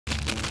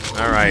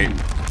Alright.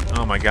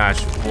 Oh my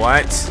gosh.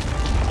 What?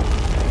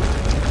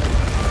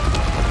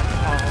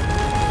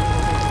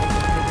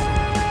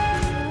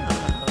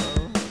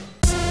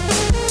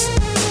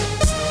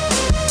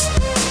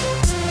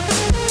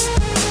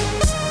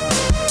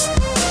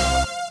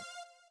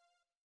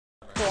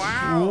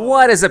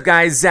 What is up,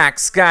 guys? Zack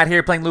Scott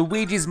here playing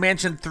Luigi's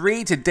Mansion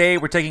 3. Today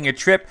we're taking a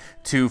trip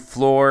to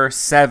floor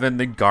 7,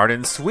 the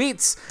Garden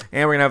Suites,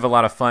 and we're gonna have a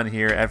lot of fun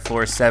here at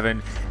floor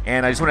 7.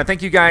 And I just want to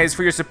thank you guys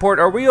for your support.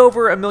 Are we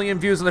over 1 million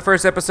views on the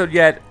first episode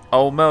yet?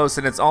 Almost,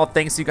 and it's all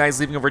thanks to you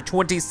guys leaving over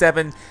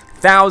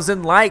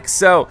 27,000 likes.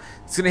 So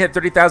it's gonna hit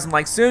 30,000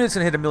 likes soon. It's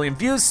gonna hit 1 million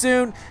views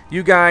soon.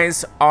 You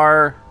guys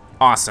are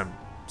awesome.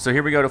 So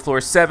here we go to floor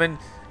 7.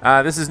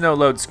 This is no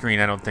load screen,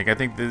 I don't think. I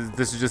think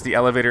this is just the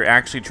elevator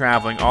actually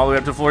traveling all the way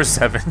up to floor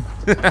 7.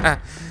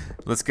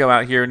 Let's go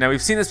out here. Now,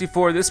 we've seen this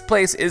before. This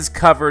place is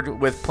covered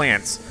with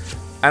plants.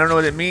 I don't know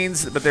what it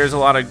means, but there's a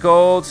lot of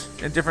gold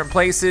in different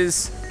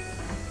places.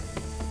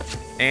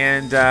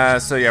 And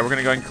so, yeah, we're going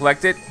to go ahead and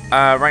collect it.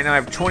 Right now, I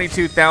have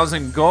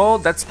 22,000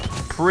 gold. That's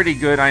pretty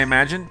good, I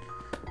imagine.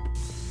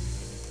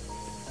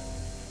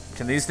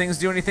 Can these things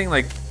do anything?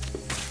 Like,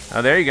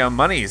 oh, there you go.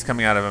 Money is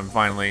coming out of them,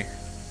 finally.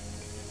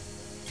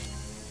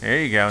 There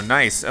you go,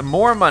 nice.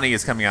 More money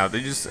is coming out.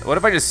 What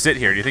if I just sit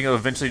here? Do you think it'll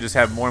eventually just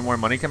have more and more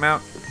money come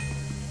out?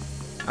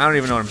 I don't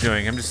even know what I'm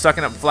doing. I'm just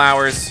sucking up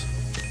flowers.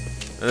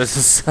 There's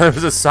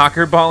a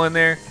soccer ball in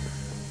there.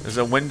 There's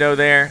a window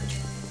there.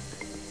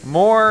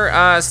 More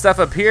stuff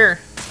up here.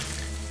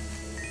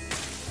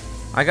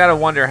 I gotta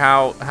wonder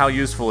how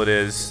useful it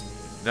is.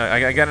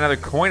 I got another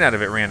coin out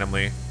of it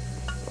randomly.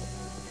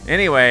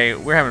 Anyway,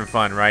 we're having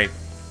fun, right?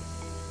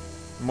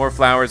 More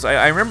flowers.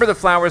 I remember the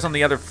flowers on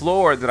the other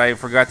floor that I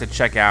forgot to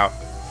check out.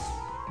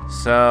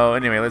 So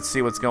anyway, let's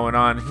see what's going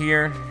on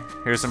here.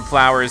 Here's some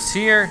flowers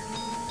here.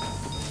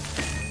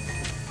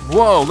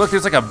 Whoa, look,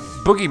 there's like a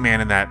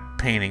boogeyman in that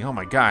painting. Oh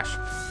my gosh.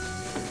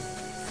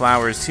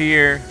 Flowers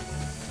here.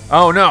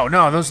 Oh no,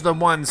 those are the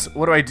ones.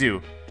 What do I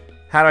do?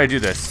 How do I do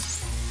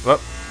this?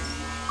 Whoop.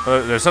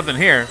 There's something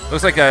here.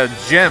 Looks like a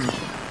gem.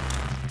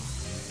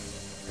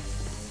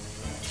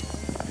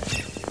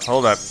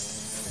 Hold up.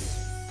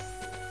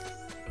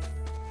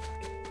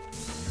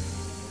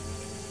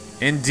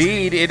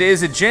 Indeed, it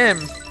is a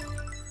gem.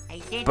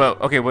 But,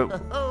 okay,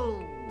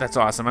 that's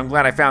awesome. I'm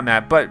glad I found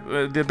that. But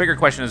the bigger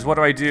question is, what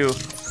do I do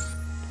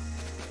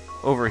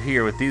over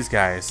here with these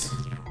guys?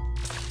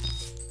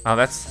 Oh,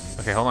 that's...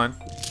 Okay, hold on.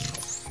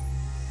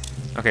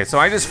 Okay, so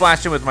I just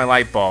flashed in with my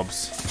light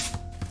bulbs.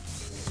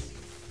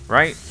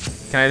 Right?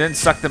 Can I then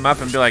suck them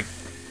up and be like,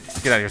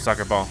 get out of here,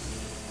 soccer ball.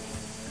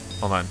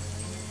 Hold on.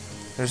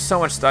 There's so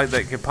much stuff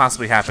that could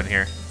possibly happen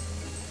here.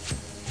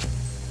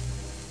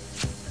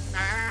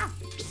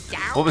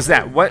 What was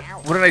that? What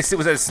did I see?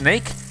 Was that a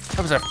snake?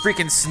 That was a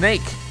freaking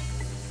snake.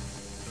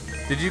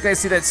 Did you guys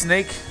see that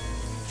snake?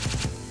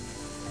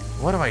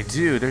 What do I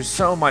do? There's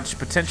so much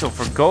potential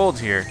for gold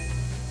here.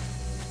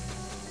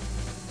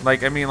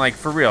 Like, I mean, like,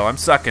 for real. I'm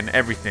sucking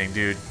everything,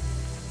 dude.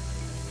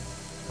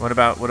 What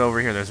over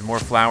here? There's more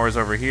flowers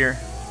over here.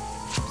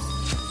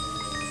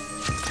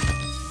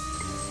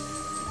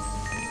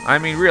 I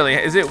mean, really,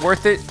 is it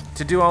worth it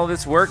to do all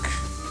this work?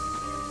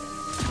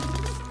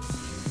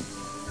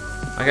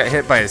 I got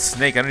hit by a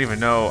snake. I don't even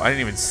know. I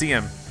didn't even see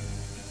him.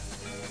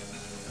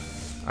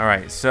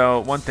 Alright, so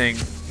one thing.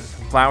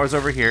 Flowers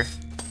over here.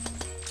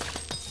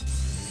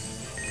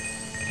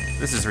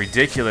 This is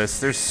ridiculous.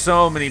 There's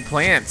so many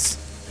plants.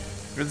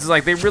 This is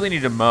like they really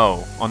need to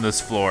mow on this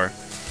floor.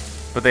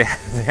 But they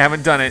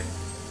haven't done it.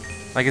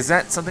 Like, is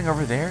that something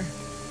over there?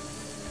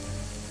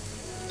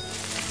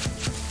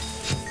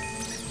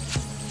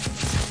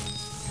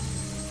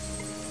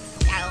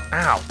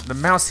 Ow, the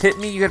mouse hit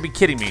me? You gotta be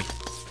kidding me.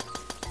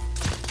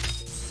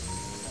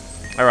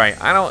 Alright,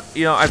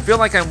 I feel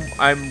like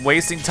I'm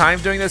wasting time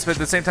doing this, but at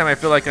the same time I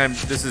feel like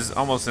this is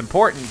almost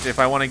important if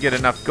I want to get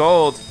enough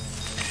gold.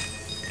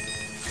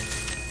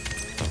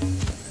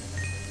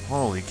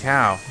 Holy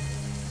cow.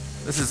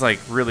 This is like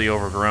really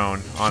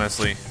overgrown,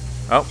 honestly.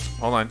 Oh,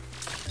 hold on.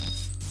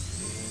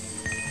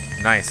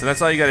 Nice, so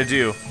that's all you gotta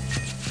do.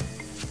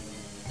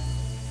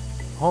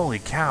 Holy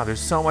cow,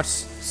 there's so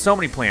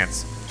many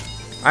plants.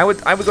 I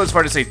would go as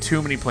far to say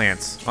too many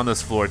plants on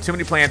this floor. Too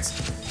many plants.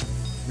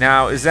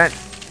 Now, is that...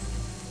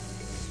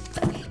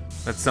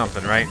 That's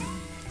something, right?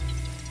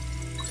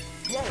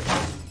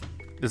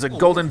 There's a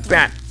golden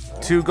bat.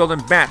 2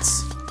 golden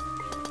bats.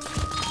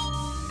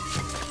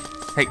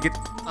 Hey,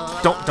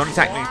 don't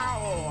attack me.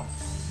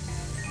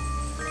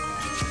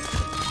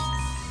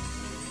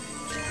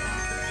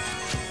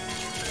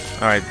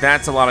 Alright,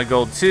 that's a lot of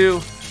gold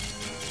too.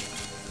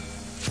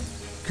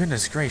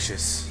 Goodness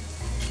gracious.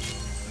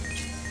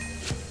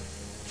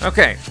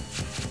 Okay.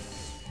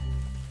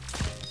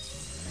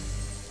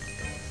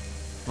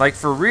 Like,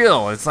 for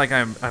real, it's like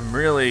I'm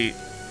really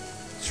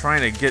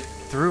trying to get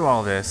through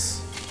all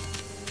this.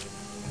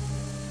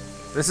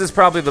 This is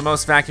probably the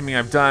most vacuuming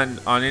I've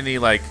done on any,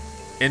 like,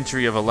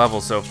 entry of a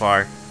level so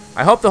far.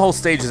 I hope the whole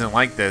stage isn't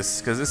like this,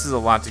 because this is a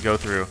lot to go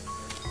through.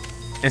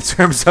 In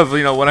terms of,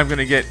 you know, what I'm going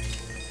to get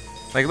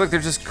Like, look,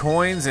 there's just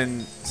coins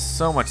and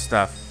so much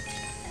stuff.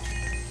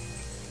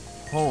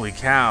 Holy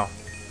cow.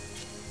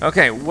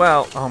 Okay,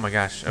 well, oh my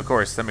gosh, of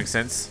course, that makes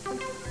sense.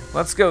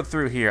 Let's go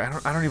through here.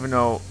 I don't even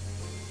know.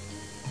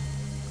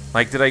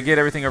 Like, did I get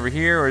everything over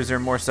here, or is there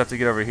more stuff to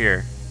get over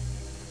here?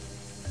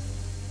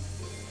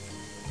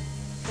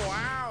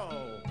 Wow.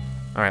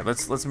 All right,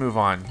 let's move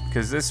on,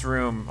 because this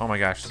room, oh my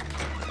gosh.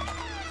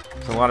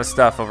 There's a lot of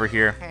stuff over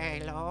here.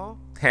 Hello.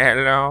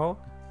 Hello.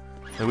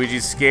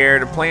 Luigi's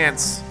scared of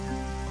plants.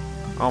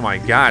 Oh my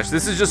gosh,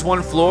 this is just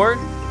one floor?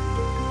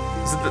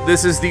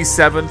 This is the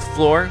 7th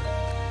floor?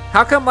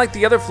 How come like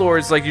the other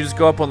floors, like you just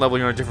go up one level,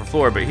 you're on a different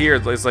floor, but here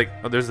it's like,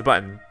 oh, there's the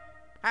button.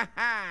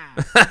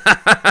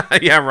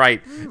 Yeah,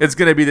 right. It's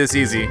gonna be this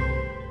easy.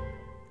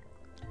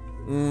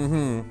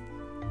 Mm-hmm.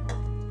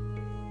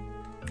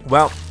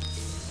 Well,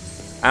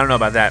 I don't know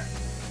about that.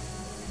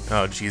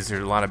 Oh geez,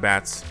 there's a lot of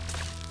bats.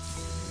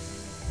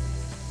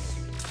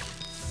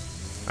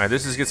 All right,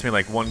 this just gets me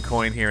like 1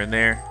 coin here and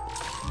there.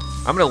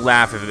 I'm gonna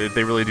laugh if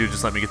they really do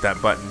just let me get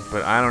that button,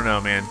 but I don't know,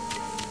 man.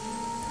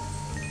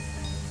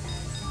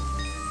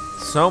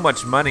 So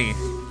much money.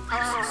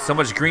 So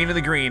much green in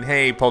the green.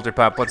 Hey,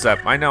 Polterpup, what's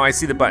up? I know, I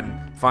see the button.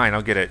 Fine,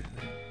 I'll get it.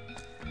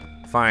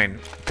 Fine,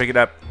 pick it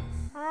up.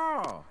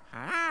 Oh,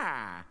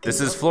 ah. This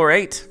is floor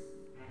 8.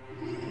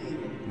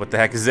 What the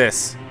heck is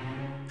this?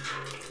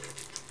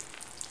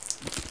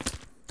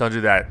 Don't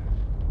do that.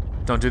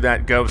 Don't do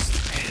that, ghost.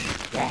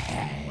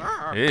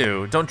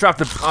 Ew, don't drop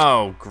the,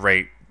 oh,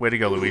 great. Way to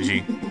go,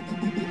 Luigi.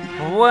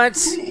 What?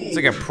 It's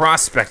like a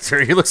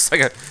prospector. He looks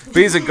like a, but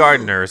he's a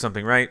gardener or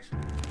something, right?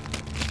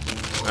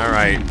 All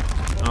right.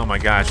 Oh my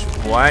gosh,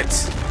 what?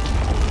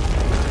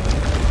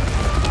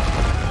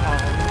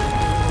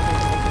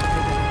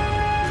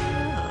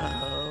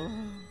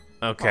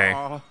 Okay.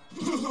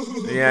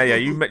 Yeah,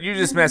 you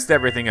just messed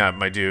everything up,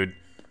 my dude.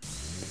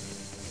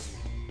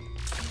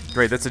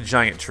 Great, that's a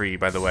giant tree,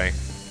 by the way.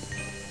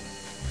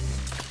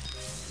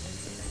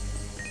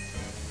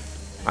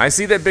 I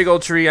see that big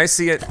old tree, I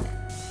see it.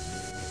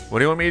 What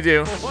do you want me to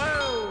do?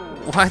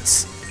 Whoa.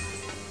 What?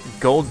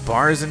 Gold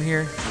bars in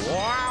here?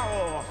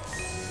 Wow.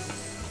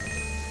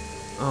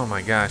 Oh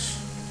my gosh.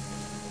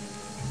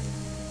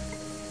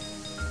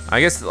 I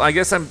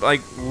guess I'm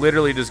like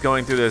literally just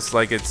going through this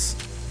like it's,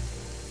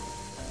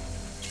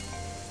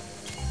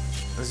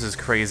 this is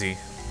crazy.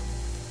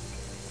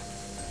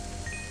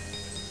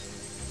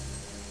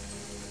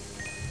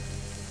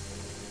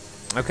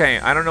 Okay,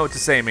 I don't know what to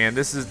say, man.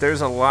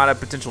 There's a lot of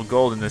potential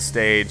gold in this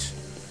stage.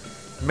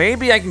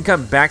 Maybe I can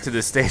come back to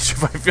this stage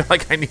if I feel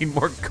like I need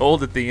more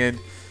gold at the end.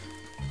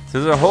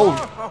 There's a whole,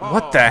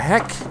 what the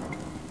heck?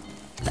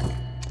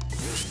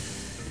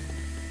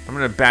 I'm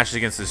gonna bash it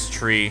against this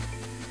tree.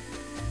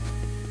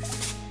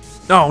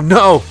 No,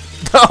 no,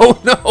 no,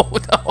 no,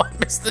 no, I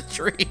missed the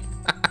tree.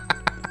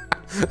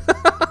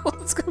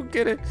 Let's go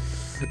get it.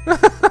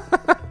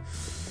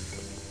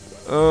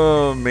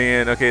 Oh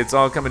man, okay, it's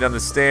all coming down the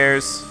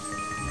stairs.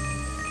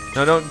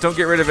 No, don't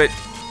get rid of it.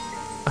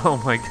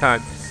 Oh my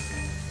god.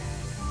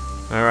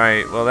 All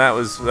right, well that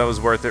was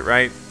worth it,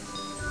 right?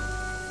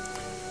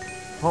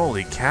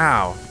 Holy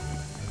cow.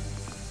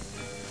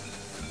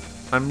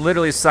 I'm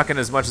literally sucking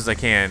as much as I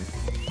can.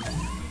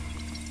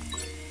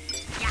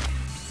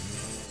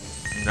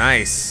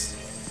 Nice.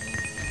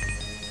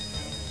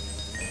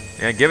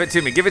 Yeah, give it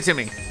to me, give it to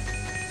me.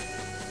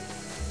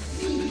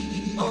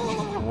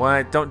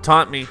 What? Don't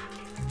taunt me.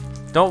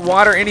 Don't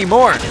water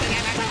anymore.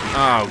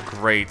 Oh,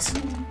 great.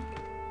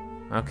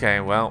 Okay,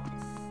 well,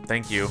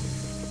 thank you.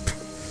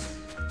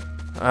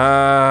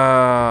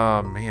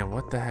 Oh, man,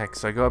 what the heck?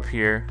 So I go up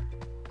here.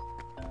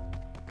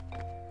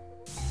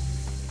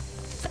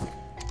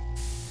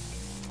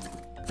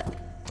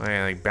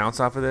 Wait, like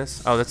bounce off of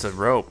this? Oh, that's a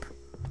rope.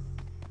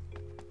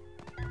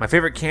 My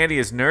favorite candy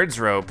is Nerd's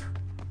rope.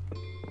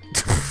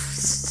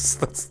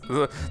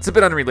 It's a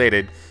bit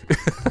unrelated.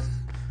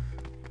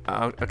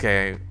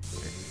 Okay,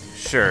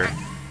 sure.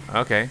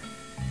 Okay.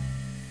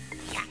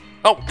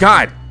 Oh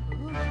God!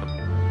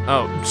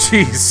 Oh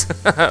jeez.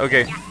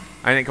 Okay,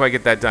 I didn't quite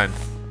get that done.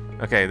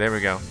 Okay, there we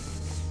go.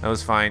 That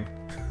was fine.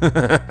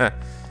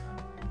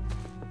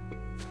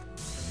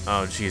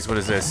 Oh jeez, what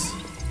is this?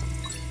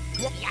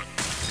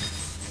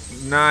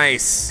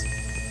 Nice.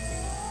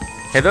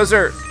 Hey, those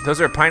are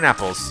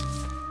pineapples.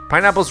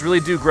 Pineapples really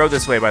do grow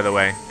this way, by the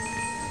way.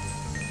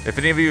 If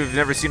any of you have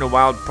never seen a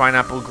wild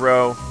pineapple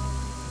grow,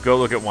 go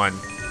look at one.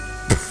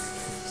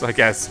 So I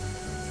guess.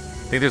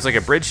 Think there's like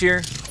a bridge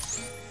here?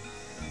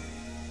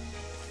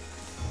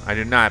 I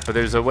do not, but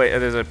there's a way.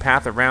 There's a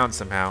path around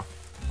somehow.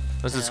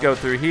 Let's just go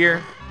through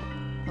here.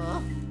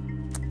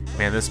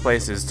 Man, this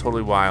place is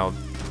totally wild.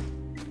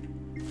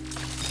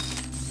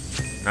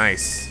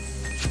 Nice.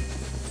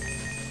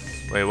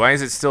 Wait, why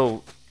is it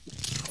still?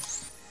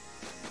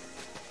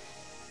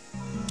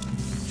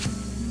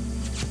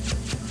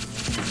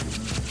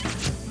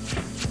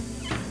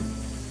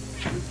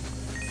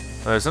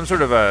 There's some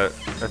sort of a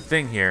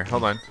thing here.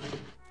 Hold on.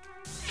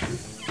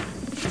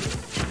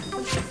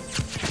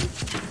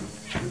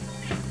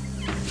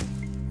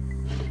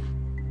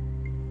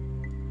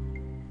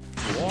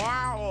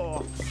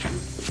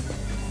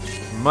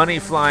 Money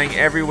flying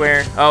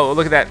everywhere. Oh,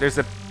 look at that. There's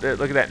a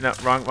look at that. No,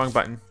 wrong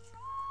button.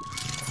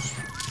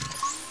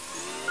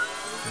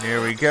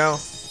 There we go.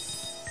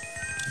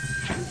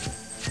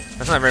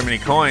 That's not very many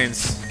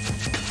coins.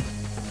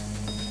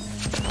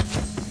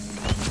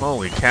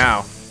 Holy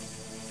cow.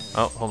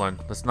 Oh, hold on.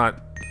 Let's not.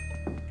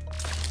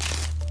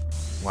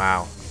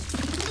 Wow.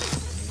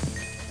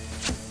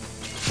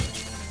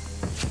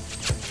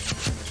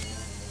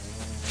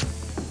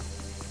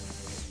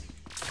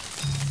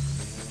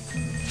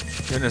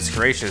 Goodness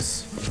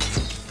gracious.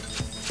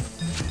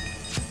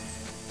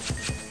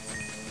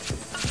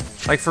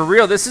 Like, for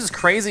real, this is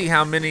crazy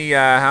how many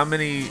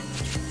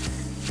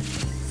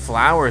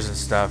flowers and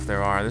stuff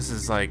there are. This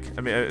is like,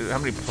 I mean, how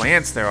many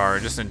plants there are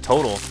just in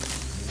total.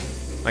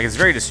 Like, it's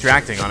very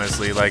distracting,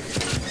 honestly. Like,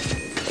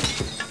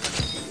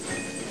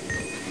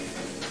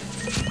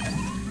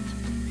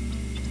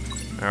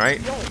 all right,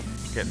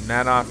 getting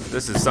that off.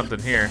 This is something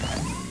here.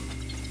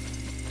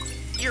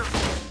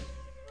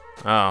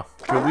 Oh,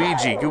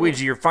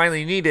 Gooigi, you're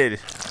finally needed.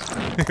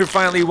 You're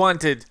finally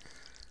wanted.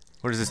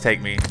 Where does this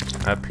take me?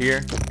 Up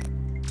here?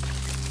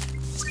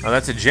 Oh,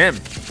 that's a gem.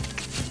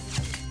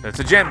 That's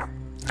a gem.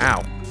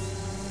 Ow.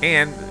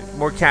 And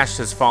more cash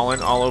has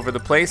fallen all over the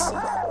place.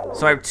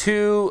 So I have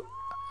 2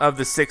 of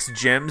the 6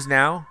 gems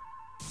now.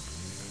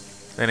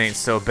 That ain't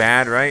so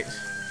bad, right?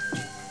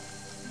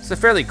 It's a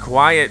fairly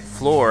quiet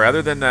floor,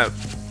 other than that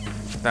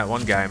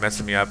one guy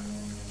messing me up.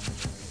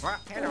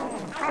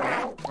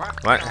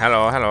 What?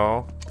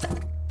 Hello.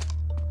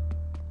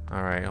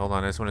 All right, hold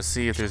on. I just want to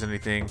see if there's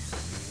anything.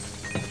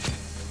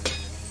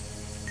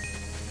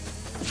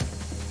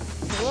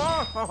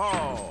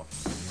 Whoa!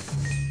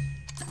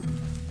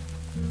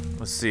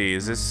 Let's see.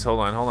 Is this? Hold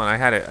on. I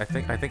had it. I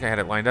think I had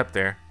it lined up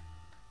there.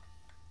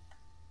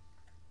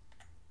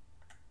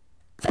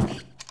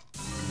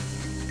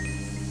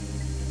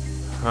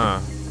 Huh.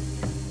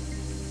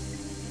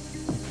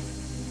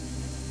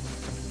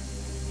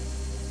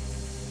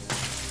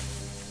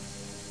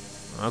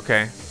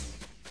 Okay.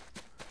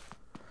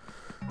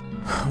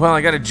 Well,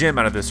 I got a gem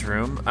out of this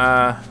room.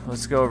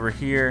 Let's go over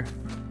here.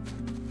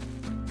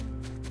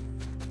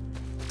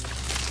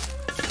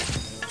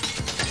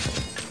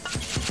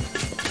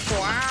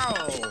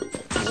 Wow!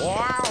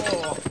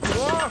 Wow!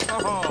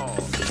 Whoa!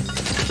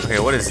 Okay,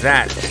 what is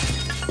that?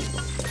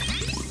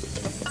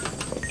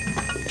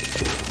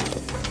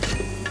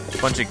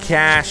 Bunch of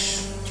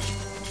cash.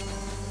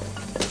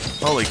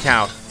 Holy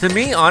cow. To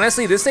me,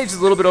 honestly, this stage is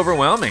a little bit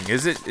overwhelming.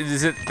 Is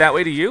it that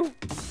way to you?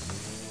 It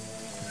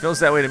feels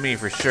that way to me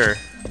for sure.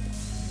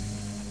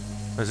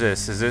 What is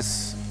this? Is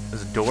this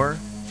a door?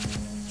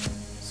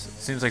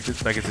 Seems like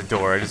it's a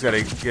door. I just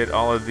gotta get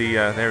all of the,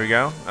 there we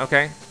go.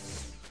 Okay.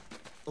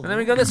 And then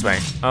we go this way.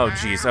 Oh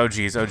geez, oh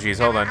geez, oh geez,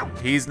 hold on.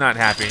 He's not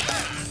happy.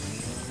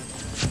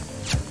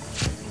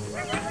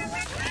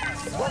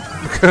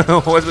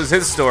 What was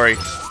his story?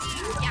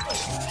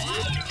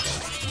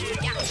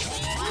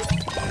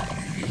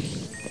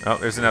 Oh,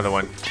 there's another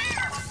one.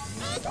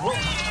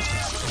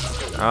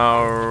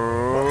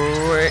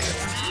 Alright.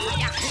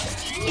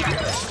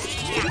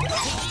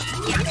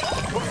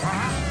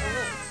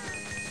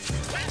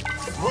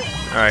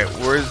 Alright,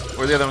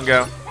 where'd the other one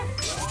go?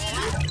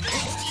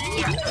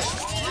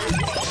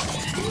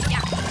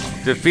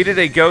 Defeated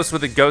a ghost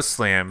with a ghost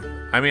slam.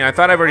 I mean, I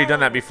thought I've already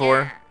done that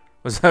before.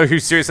 Are you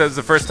serious? That was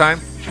the first time?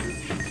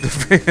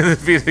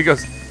 Defeated a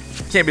ghost.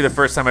 Can't be the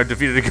first time I've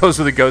defeated a ghost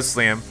with a ghost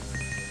slam.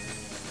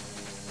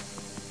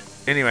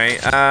 Anyway,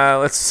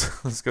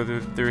 let's go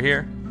through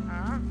here.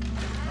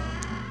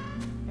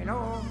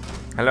 Hello.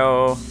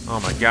 Hello. Oh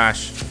my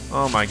gosh.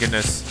 Oh my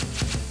goodness.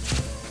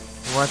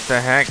 What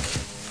the heck?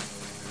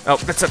 Oh,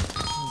 that's a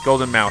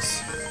golden mouse.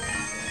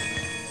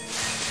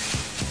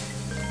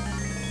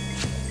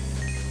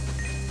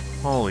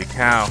 Holy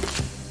cow.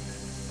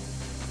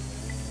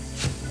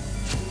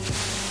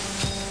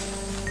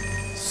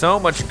 So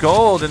much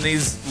gold in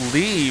these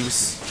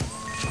leaves.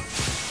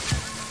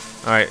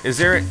 Alright, is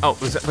there... Oh,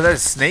 was that a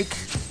snake?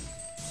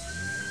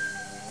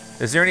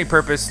 Is there any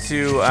purpose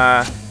to,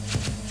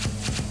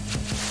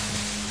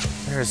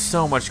 There is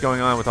so much going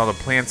on with all the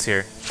plants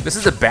here. This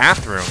is a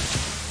bathroom.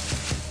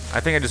 I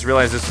think I just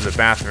realized this is a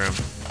bathroom.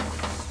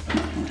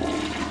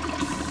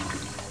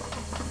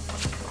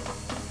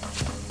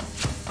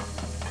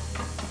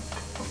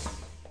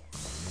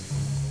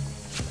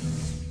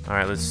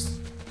 Alright, let's...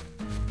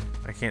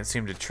 I can't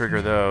seem to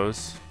trigger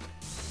those.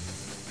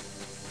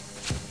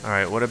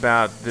 Alright, what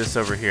about this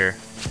over here?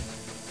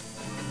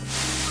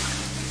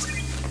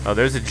 Oh,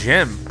 there's a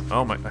gym.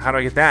 Oh my, how do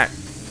I get that?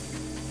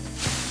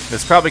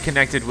 It's probably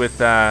connected with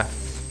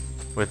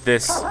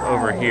this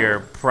over here,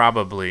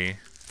 probably.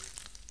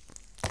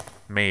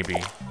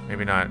 Maybe,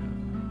 maybe not.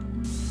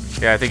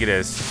 Yeah, I think it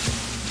is.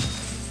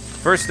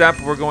 First up,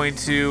 we're going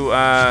to,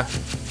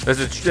 there's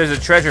a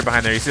treasure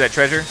behind there. You see that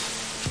treasure?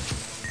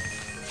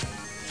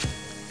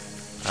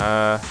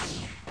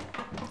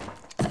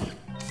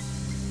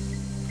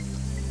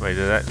 Wait,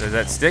 does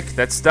that stick?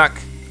 That's stuck.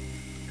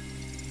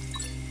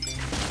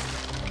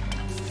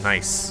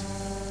 Nice.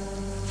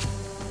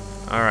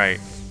 All right.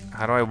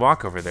 How do I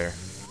walk over there?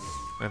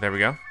 Oh, there we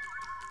go.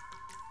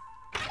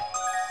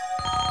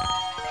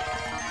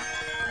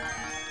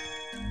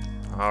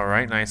 All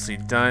right, nicely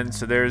done.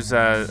 So there's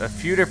a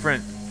few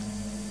different...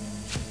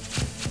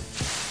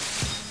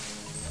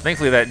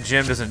 Thankfully that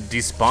gem doesn't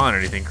despawn or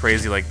anything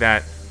crazy like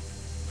that.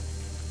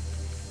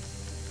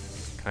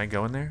 Can I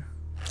go in there?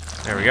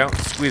 There we go.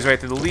 Squeeze right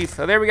through the leaf.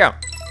 Oh, there we go.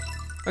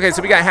 Okay,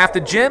 so we got half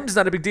the gems.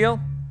 Not a big deal.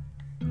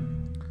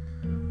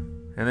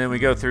 And then we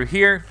go through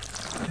here.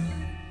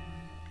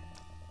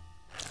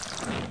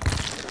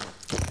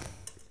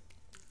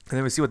 And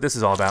then we see what this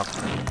is all about.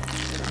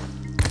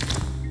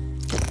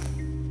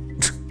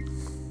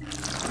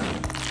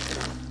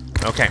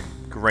 Okay,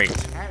 great.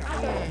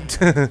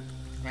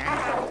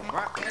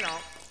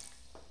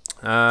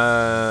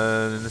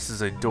 This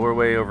is a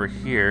doorway over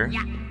here.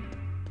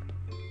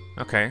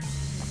 Okay.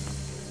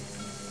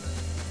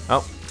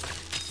 Oh.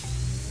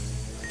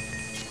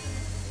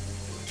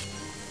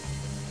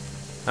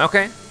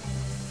 Okay.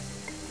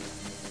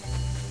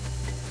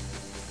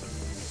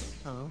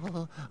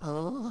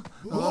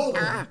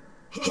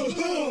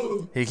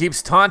 He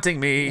keeps taunting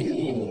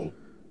me.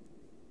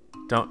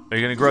 Are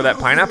you gonna grow that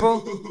pineapple?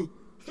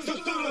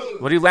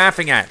 What are you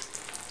laughing at?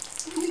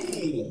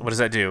 What does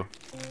that do?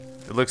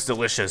 It looks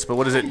delicious, but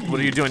what is it? What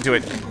are you doing to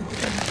it?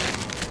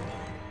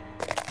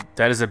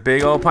 That is a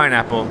big old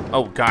pineapple.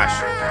 Oh gosh.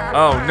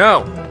 Oh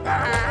no.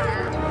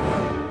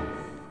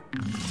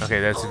 Okay,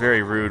 that's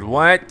very rude.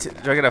 What?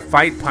 Do I gotta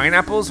fight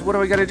pineapples? What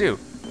do I gotta do?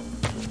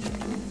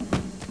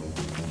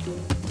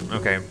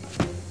 Okay.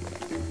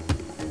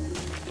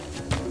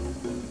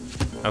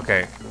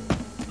 Okay.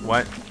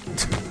 What?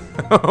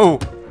 Oh.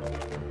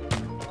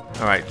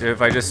 All right.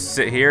 If I just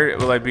sit here,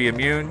 will I be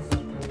immune?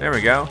 There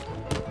we go.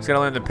 Just gotta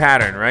learn the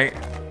pattern, right?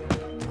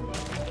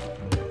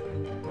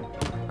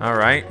 All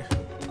right.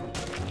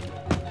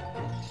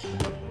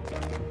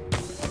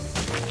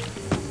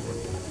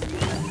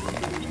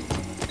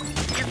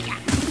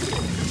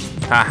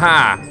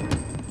 Haha!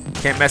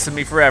 Can't mess with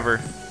me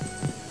forever.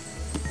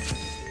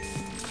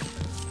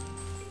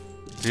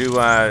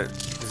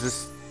 Is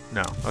this?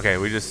 No. Okay,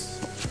 we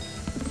just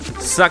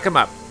suck him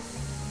up.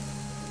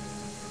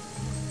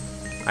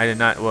 I did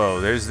not.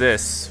 Whoa, there's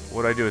this.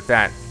 What do I do with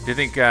that? Do you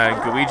think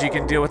Gooigi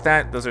can deal with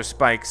that? Those are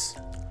spikes.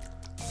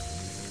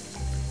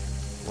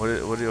 What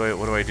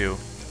do I do?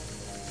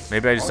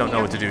 Maybe I just don't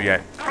know what to do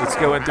yet. Let's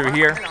go in through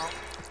here.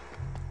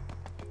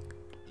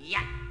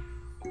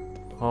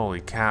 Holy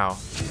cow.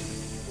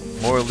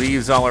 More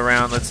leaves all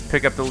around. Let's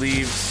pick up the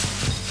leaves.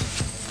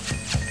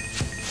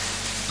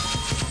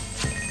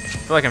 I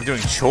feel like I'm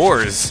doing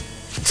chores.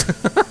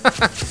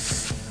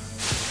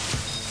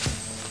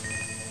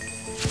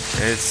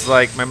 It's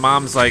like my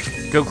mom's like,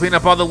 go clean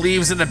up all the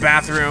leaves in the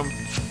bathroom.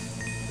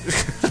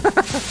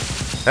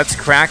 That's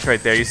cracked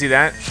right there. You see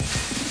that?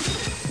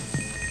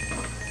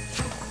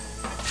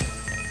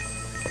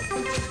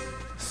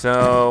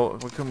 So,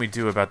 what can we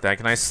do about that?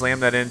 Can I slam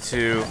that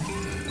into...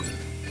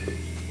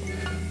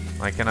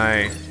 Like, can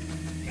I...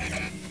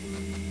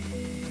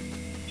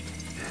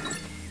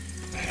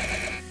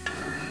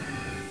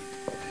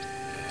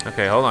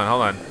 Okay, hold on.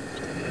 Hold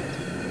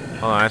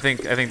on, I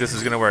think this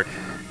is gonna work.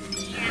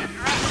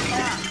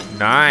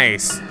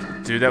 Nice!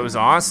 Dude, that was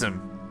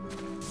awesome.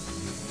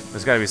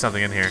 There's gotta be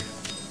something in here.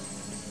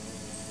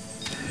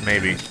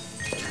 Maybe.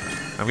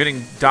 I'm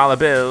getting dollar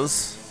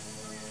bills.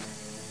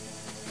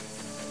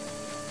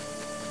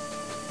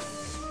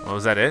 Oh,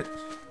 was that it?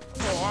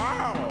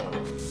 Wow.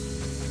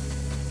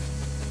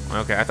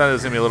 Okay, I thought it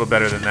was gonna be a little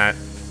better than that.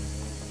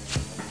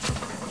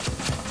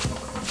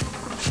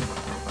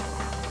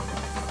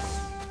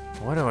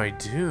 What do I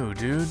do,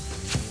 dude?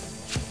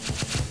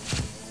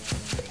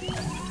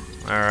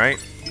 Alright.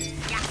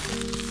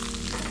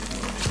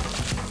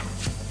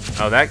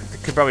 Oh, that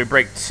could probably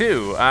break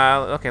too.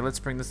 Okay, let's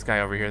bring this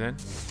guy over here then.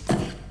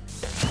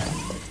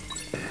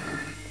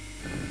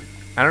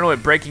 I don't know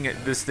what breaking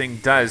this thing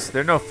does.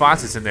 There are no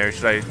faucets in there.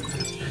 Should I?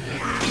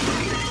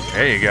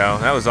 There you go.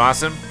 That was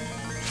awesome.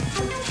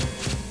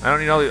 I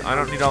don't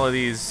need all of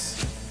these.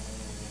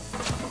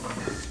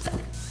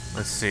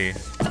 Let's see.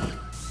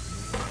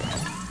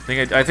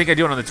 I think I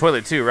do it on the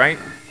toilet too, right?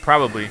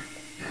 Probably.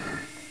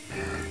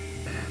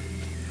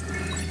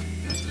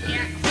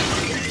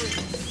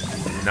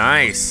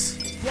 Nice.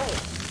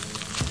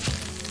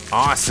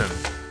 Awesome.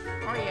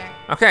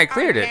 Okay, I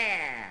cleared it.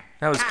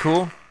 That was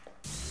cool.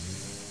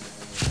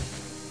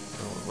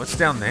 What's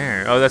down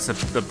there? Oh, that's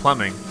the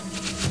plumbing.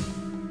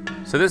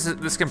 So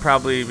this can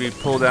probably be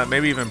pulled out,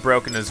 maybe even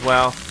broken as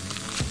well.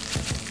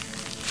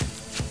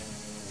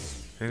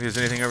 Think there's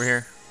anything over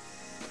here?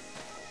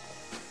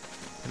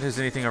 Think there's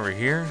anything over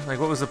here? Like,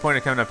 what was the point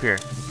of coming up here?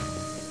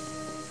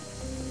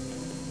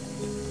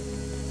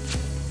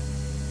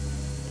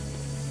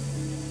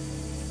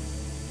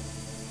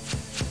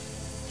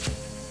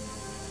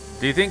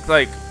 Do you think,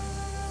 like...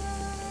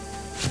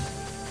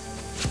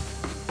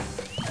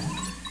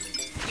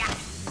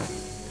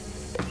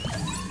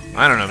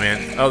 I don't know,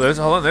 man. Oh, hold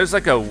on, there's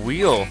like a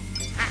wheel.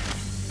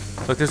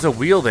 Look, there's a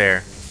wheel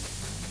there.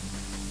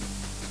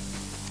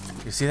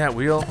 You see that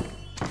wheel?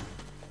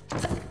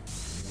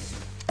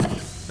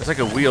 There's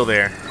like a wheel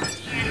there.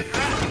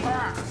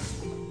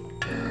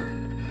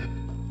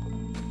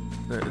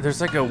 There's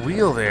like a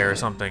wheel there or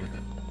something.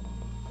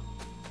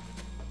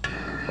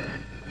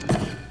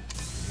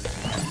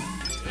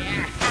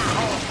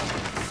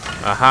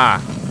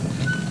 Aha.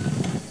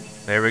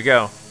 There we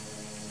go.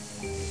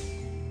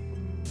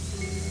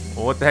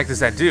 Well, what the heck does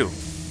that do?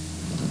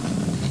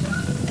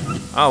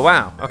 Oh,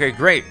 wow. Okay,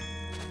 great.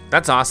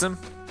 That's awesome.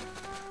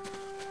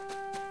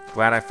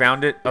 Glad I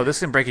found it. Oh, this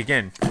can break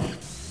again.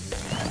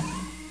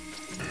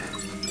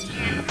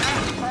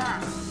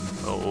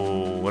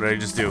 Oh, what did I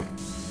just do?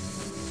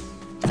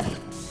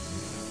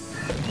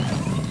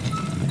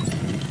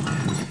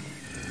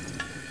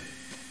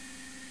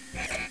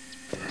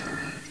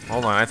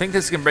 Hold on, I think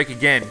this can break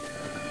again.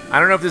 I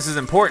don't know if this is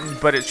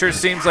important, but it sure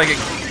seems like it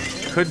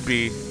could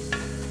be.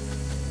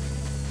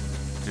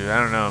 Dude, I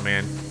don't know,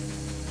 man.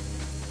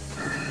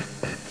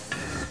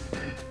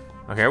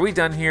 Okay, are we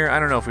done here? I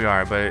don't know if we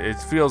are, but it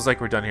feels like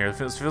we're done here. It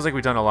feels like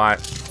we've done a lot.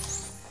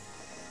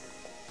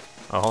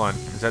 Oh, hold on.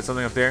 Is that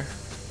something up there?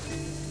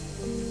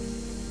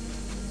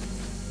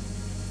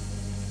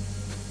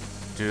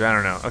 Dude, I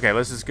don't know. Okay,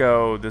 let's just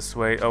go this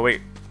way. Oh,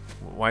 wait.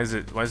 Why is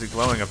it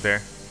glowing up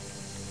there?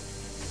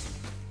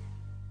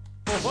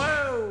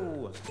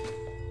 Whoa!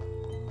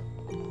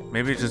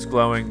 Maybe it's just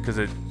glowing because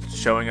it's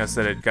showing us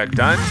that it got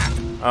done?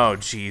 Oh,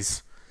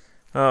 jeez.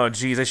 Oh,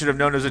 jeez. I should have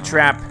known it was a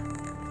trap.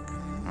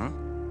 Huh?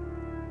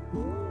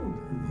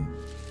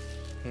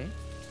 Okay.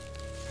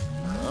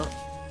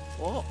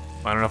 Oh.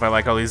 I don't know if I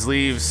like all these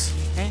leaves.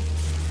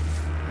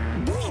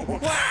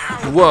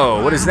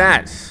 Whoa, what is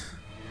that?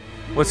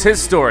 What's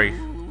his story?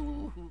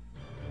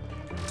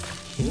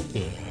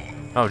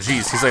 Oh,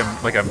 jeez. He's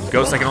like a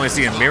ghost I can only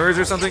see in mirrors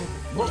or something?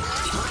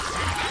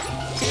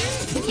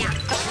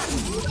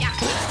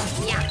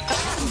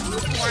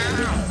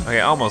 Okay,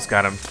 almost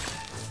got him.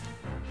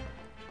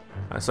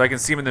 So I can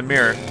see him in the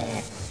mirror.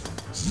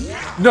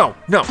 No,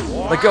 no,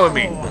 let go of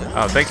me.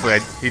 Oh, thankfully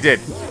he did.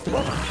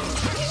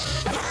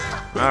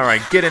 All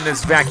right, get in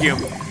this vacuum.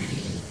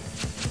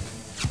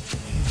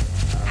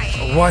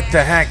 What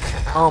the heck?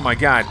 Oh my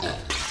God.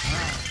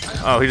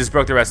 Oh, he just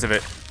broke the rest of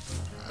it.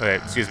 Okay,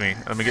 excuse me.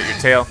 Let me get your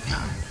tail.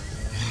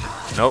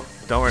 Nope,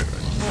 don't worry.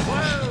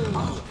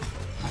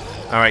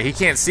 All right, he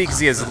can't see because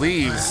he has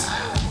leaves.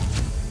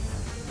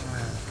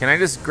 Can I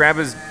just grab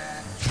his...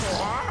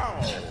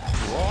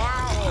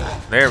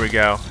 There we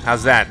go.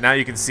 How's that? Now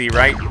you can see,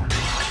 right?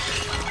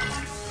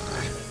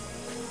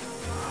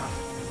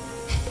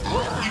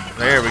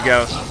 There we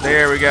go.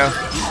 There we go.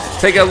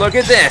 Take a look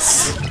at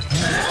this.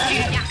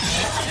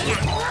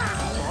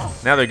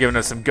 Now they're giving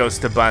us some ghosts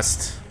to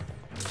bust.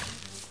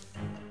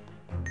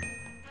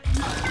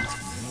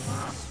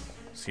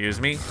 Excuse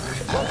me.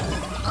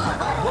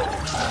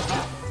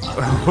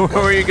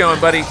 Where are you going,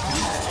 buddy?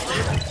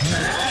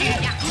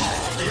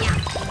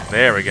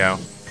 There we go.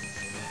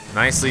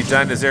 Nicely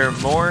done. Is there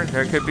more?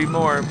 There could be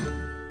more.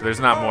 There's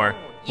not more.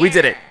 We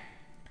did it.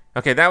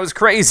 Okay, that was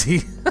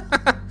crazy.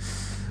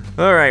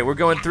 All right, we're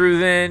going through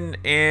then,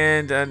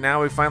 and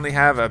now we finally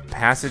have a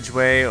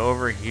passageway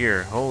over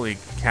here. Holy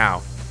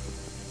cow.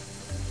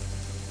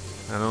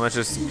 And then let's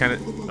just kind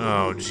of...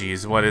 Oh,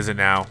 geez. What is it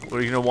now?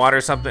 Are you going to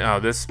water something? Oh,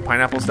 this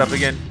pineapple stuff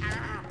again?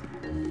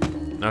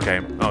 Okay.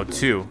 Oh,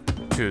 two.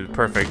 Two.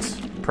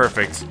 Perfect.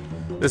 Perfect.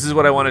 This is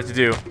what I wanted to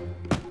do.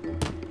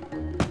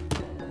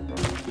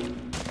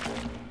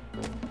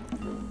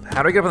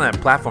 How do I get up on that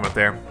platform up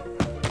there?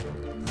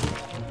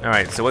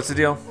 Alright, so what's the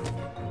deal?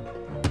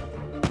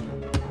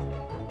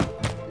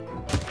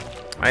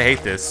 I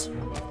hate this.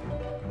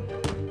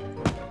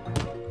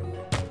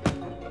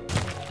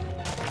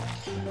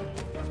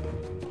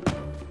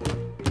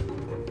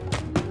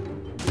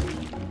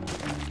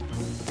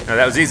 Oh,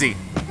 that was easy.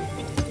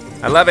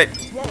 I love it.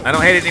 I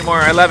don't hate it anymore.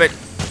 I love it.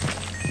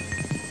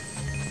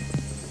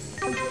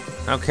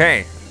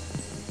 Okay.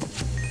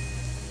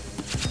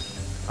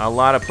 A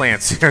lot of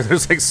plants here.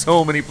 There's like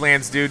so many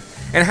plants, dude.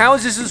 And how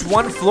is this just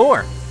one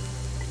floor?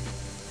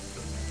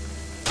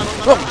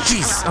 Oh,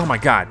 jeez. Oh my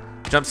God.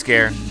 Jump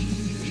scare.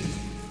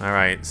 All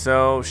right.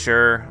 So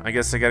sure. I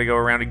guess I got to go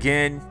around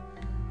again.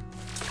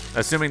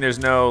 Assuming there's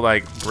no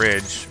like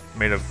bridge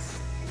made of.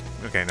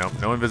 Okay,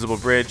 no invisible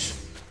bridge.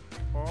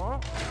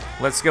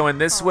 Let's go in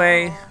this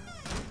way.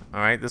 All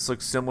right. This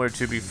looks similar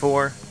to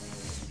before.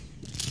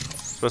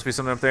 Supposed to be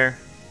something up there.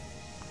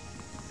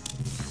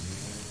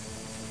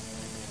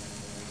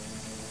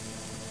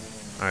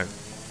 Alright,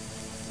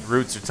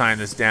 roots are tying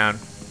this down.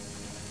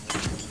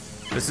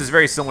 This is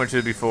very similar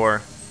to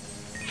before.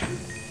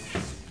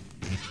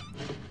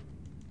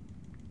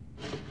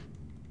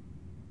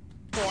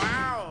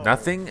 Wow.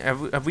 Nothing?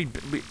 Have we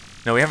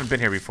no, we haven't been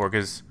here before,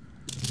 because...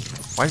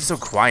 Why is it so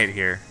quiet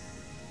here?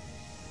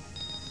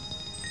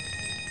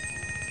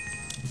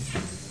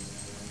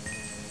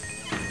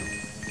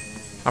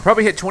 I'll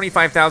probably hit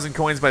 25,000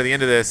 coins by the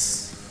end of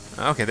this.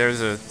 Okay,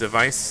 there's a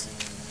device.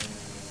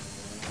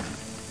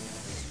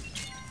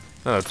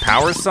 Oh, a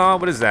power saw?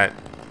 What is that?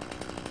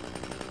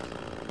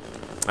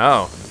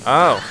 Oh.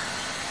 Oh.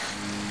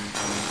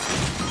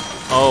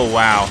 Oh,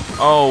 wow.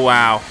 Oh,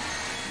 wow.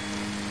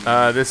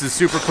 This is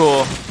super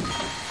cool.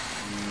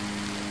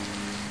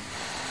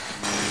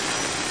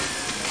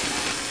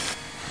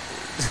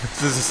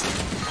 Does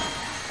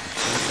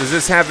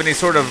this have any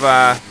sort of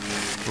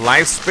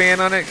lifespan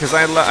on it? Because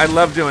I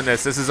love doing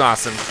this. This is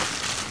awesome.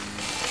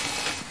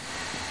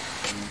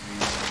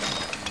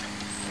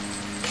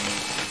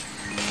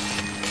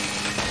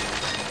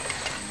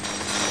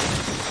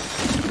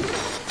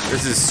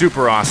 This is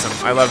super awesome.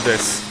 I love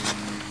this.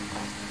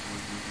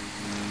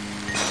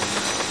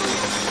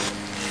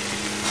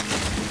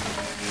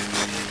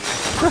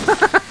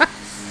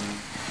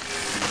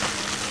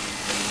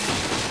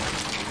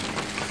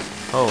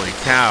 Holy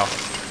cow.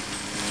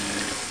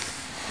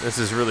 This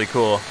is really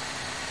cool.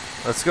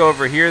 Let's go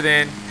over here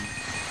then.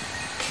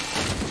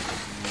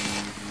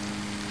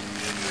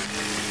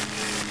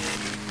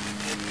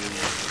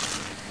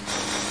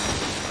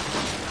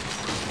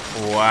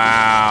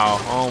 Wow.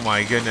 Oh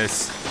my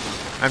goodness.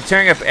 I'm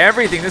tearing up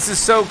everything. This is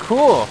so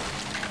cool.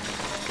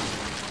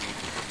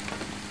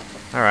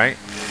 All right.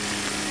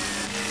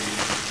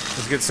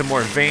 Let's get some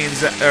more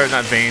veins, or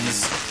not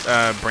veins,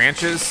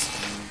 branches.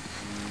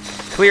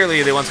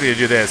 Clearly, they want me to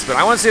do this, but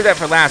I want to save that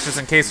for last just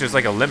in case there's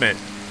like a limit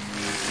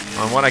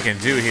on what I can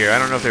do here. I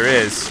don't know if there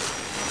is.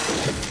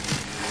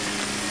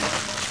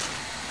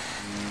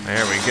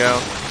 There we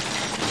go.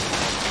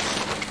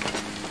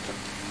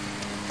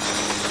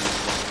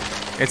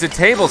 It's a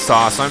table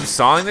saw, so I'm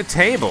sawing the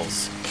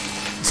tables.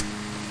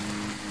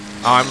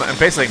 Oh, I'm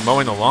basically like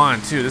mowing the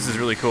lawn too. This is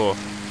really cool.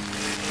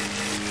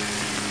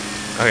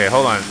 Okay,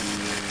 hold on.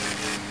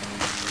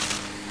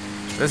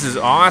 This is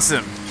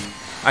awesome.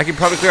 I can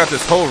probably clear out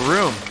this whole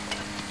room.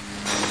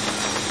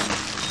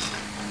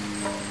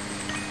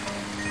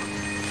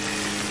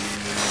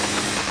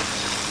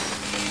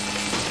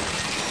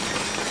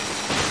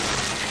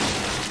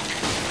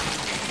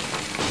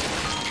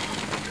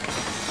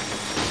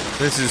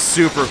 This is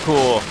super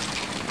cool.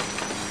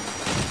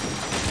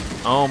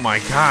 Oh my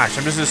gosh,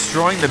 I'm just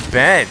destroying the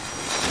bed.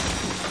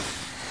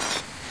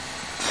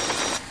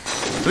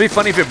 It'd be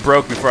funny if it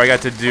broke before I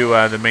got to do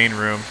the main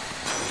room.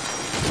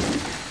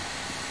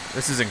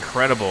 This is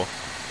incredible.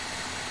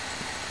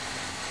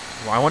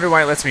 Well, I wonder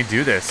why it lets me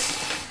do this.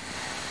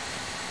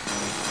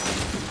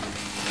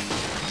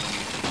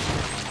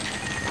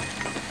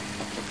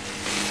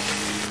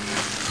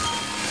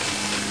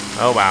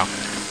 Oh, wow.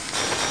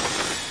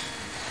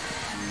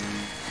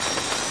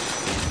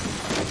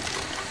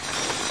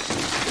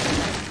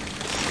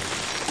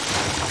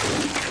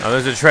 Oh,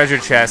 there's a treasure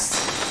chest.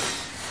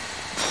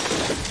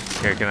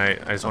 Here,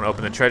 I just want to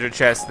open the treasure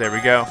chest. There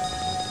we go.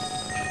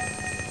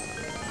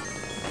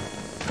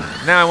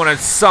 Now I want to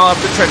saw up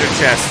the treasure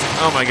chest.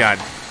 Oh my god.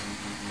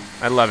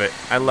 I love it.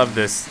 I love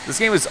this. This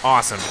game is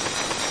awesome.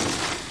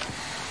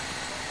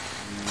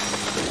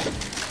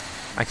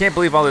 I can't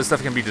believe all this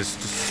stuff can be just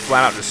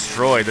flat out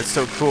destroyed. That's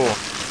so cool.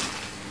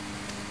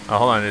 Oh,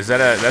 hold on. Is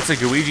that that's a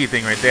Gooigi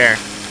thing right there.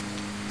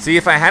 See,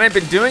 if I hadn't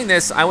been doing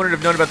this, I wouldn't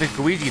have known about the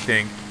Gooigi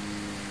thing.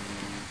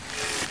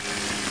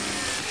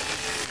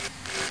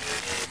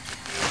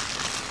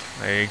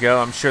 There you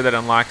go. I'm sure that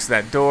unlocks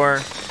that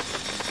door.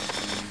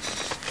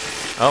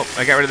 Oh,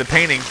 I got rid of the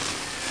painting.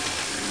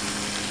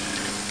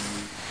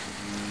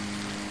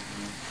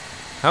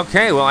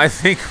 Okay, well, I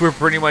think we're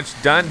pretty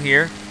much done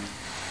here.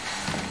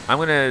 I'm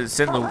gonna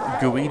send the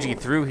Gooigi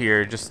through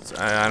here. Just,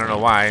 I don't know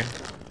why.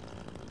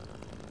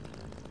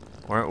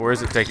 Where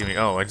is it taking me?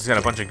 Oh, I just got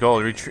a bunch of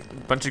gold.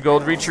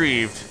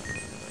 Retrieved.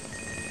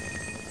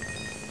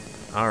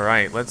 All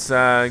right, let's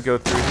go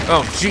through.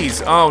 Oh,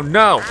 jeez. Oh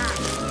no.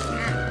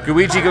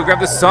 Gooigi, go grab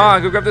the saw.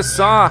 Go grab the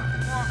saw.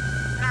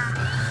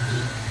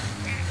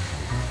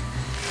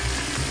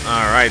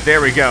 All right,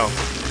 there we go.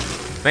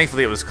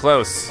 Thankfully, it was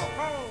close.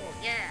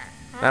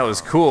 That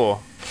was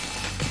cool.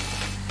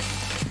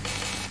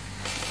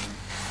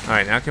 All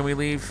right, now can we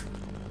leave?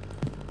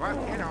 All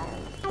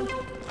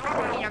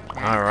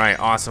right,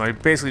 awesome. I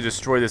basically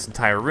destroyed this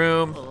entire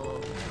room.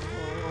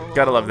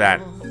 Gotta love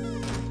that.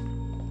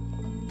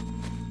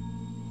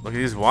 Look at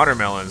these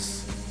watermelons.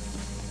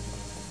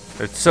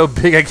 They're so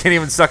big I can't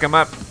even suck them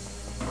up.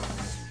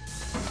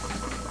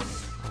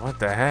 What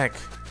the heck?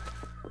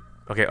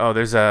 Okay. Oh,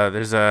 there's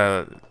if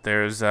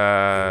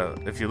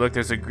you look,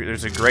 there's a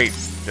grate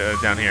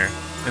down here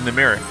in the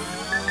mirror.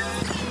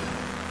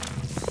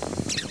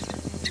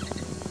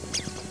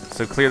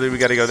 So clearly we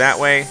got to go that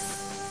way.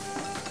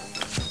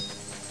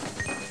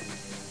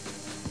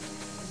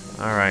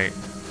 All right.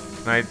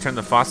 Can I turn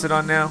the faucet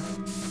on now?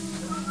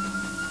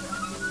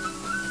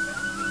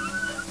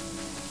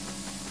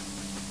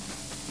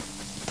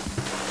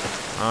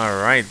 All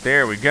right,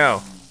 there we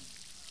go.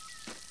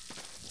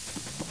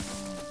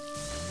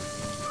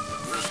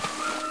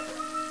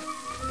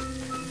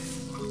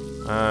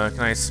 Can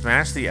I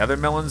smash the other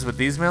melons with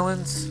these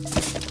melons?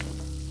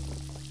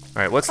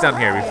 All right, what's down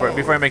here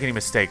before I make any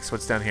mistakes?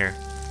 What's down here?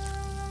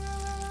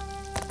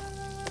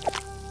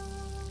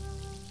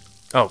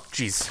 Oh,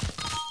 jeez.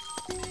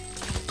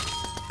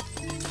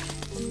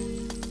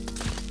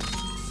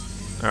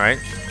 All right,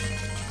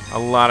 a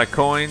lot of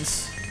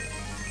coins.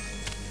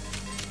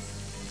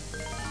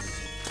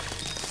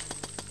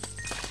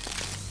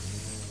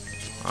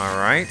 All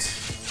right.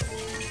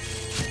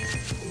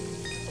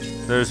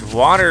 There's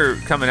water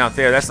coming out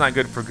there. That's not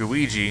good for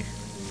Gooigi.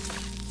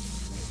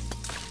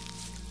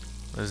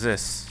 What is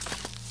this?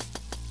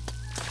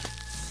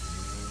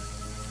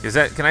 Is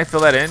that? Can I fill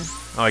that in?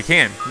 Oh, I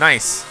can.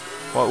 Nice.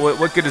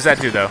 What good does that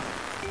do, though?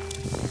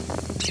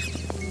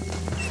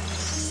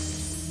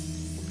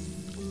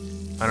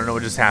 I don't know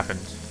what just happened.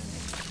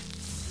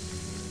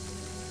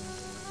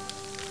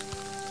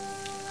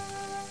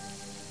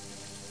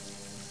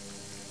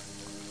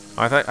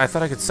 Oh, I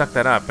thought I could suck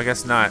that up. I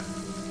guess not.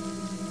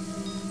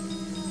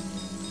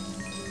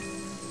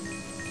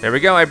 There we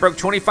go. I broke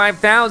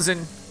 25,000.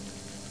 Is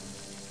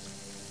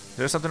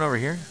there something over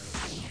here?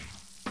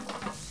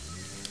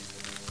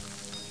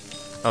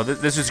 Oh,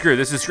 this is screwed.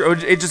 This is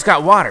screwed. Oh, it just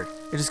got water.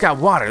 It just got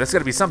water. That's got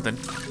to be something.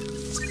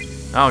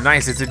 Oh,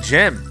 nice. It's a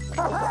gem.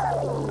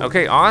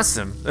 Okay,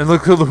 awesome. And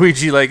look who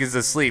Luigi like is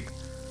asleep.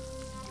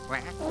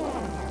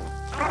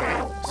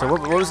 So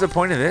what was the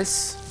point of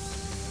this?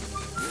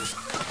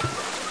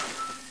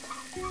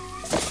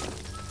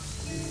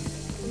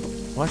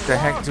 What the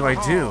heck do I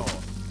do?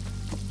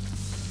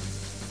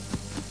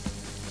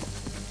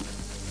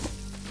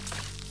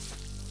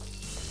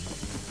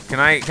 Can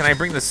I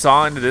bring the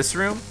saw into this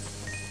room?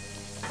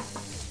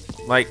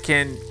 Like,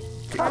 can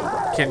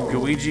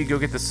Gooigi go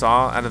get the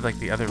saw out of like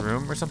the other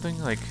room or something?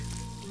 Like,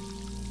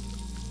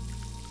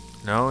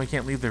 no, he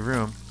can't leave the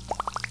room.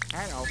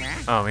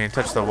 Oh man,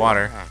 touch the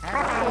water.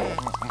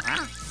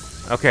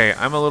 Okay,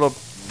 I'm a little.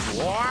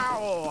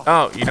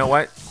 Oh, you know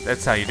what?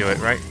 That's how you do it,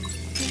 right?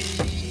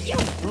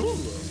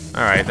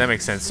 All right, that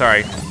makes sense.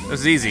 Sorry, it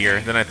was easier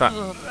than I thought.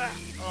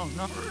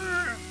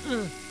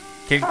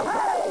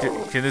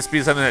 Can this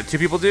be something that two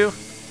people do?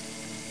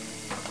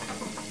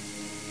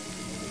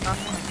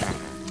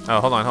 Oh,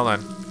 hold on.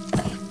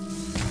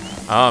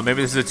 Oh,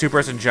 maybe this is a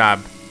two-person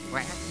job.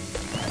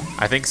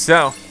 I think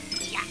so.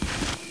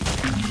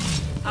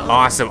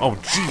 Awesome. Oh,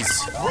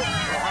 jeez.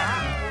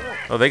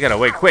 Oh, they got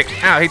away quick.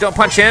 Ow, hey, don't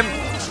punch him.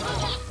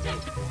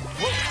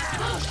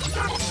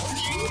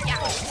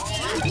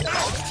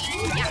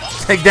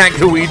 Take that,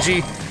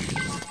 Gooigi.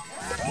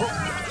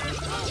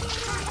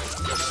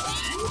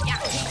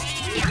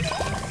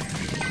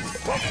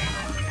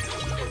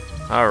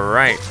 All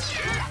right.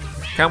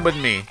 Come with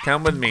me.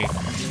 Come with me.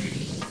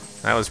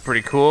 That was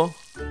pretty cool.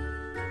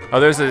 Oh,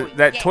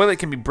 that toilet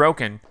can be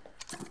broken.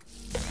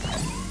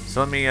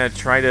 So let me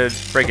try to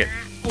break it.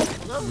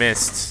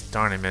 Missed.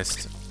 Darn, I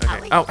missed.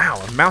 Okay. Oh,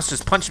 ow, a mouse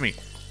just punched me.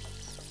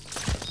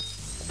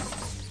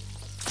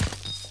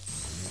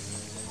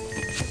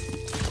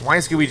 Why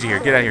is Gooigi here?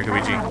 Get out of here,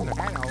 Gooigi.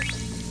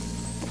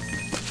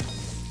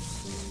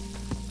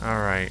 All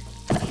right.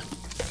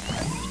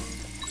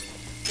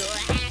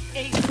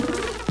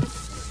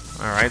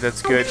 All right,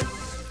 that's good.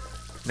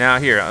 Now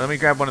here, let me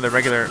grab one of the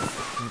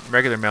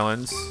regular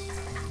melons.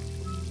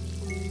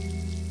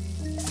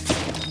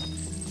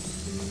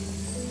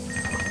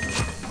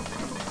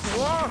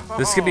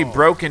 This can be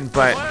broken,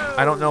 but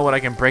I don't know what I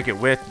can break it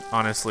with,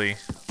 honestly.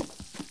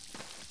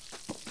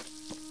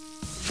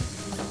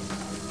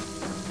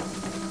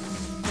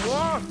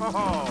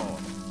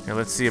 Here,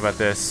 let's see about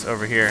this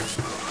over here.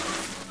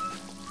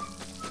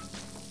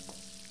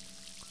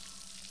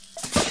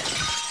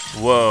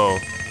 Whoa.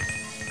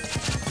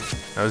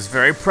 That was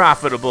very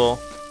profitable.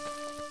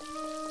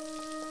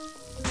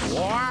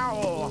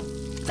 Wow.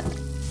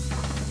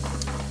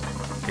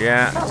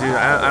 Yeah, dude,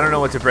 I don't know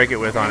what to break it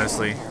with,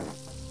 honestly.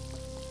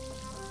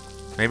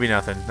 Maybe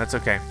nothing. That's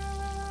okay.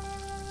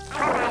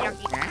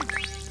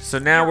 So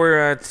now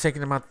we're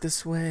taking them out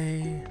this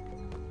way.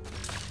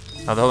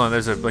 Oh, hold on.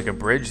 There's like a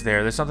bridge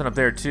there. There's something up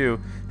there too.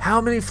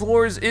 How many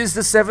floors is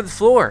the 7th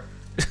floor?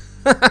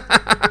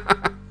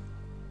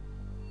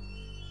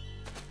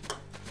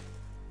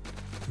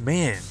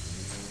 Man.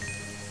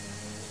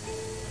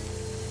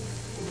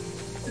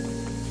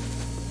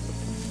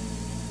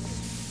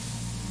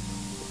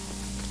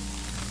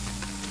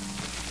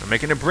 We're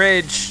making a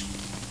bridge.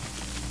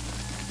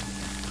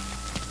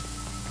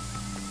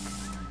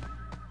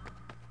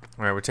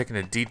 All right, we're taking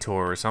a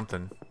detour or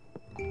something.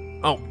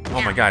 Oh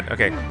my God.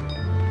 Okay.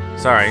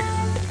 Sorry.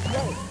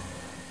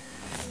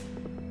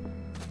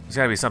 There's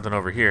gotta be something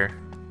over here.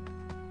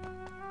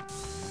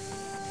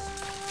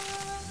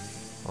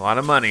 A lot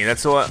of money.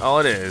 That's all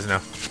it is. No.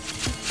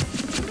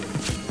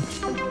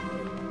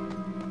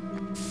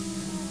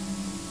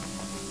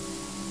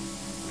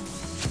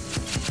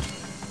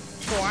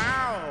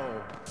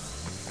 Wow.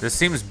 This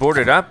seems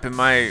boarded up. Am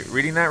I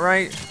reading that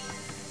right?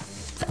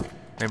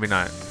 Maybe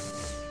not.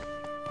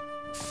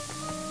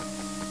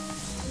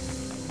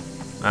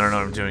 I don't know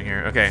what I'm doing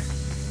here. Okay.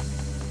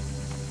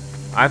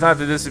 I thought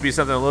that this would be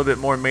something a little bit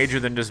more major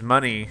than just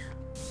money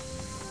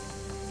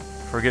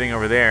for getting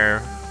over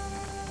there.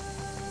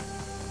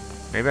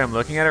 Maybe I'm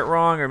looking at it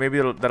wrong, or maybe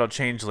that'll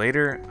change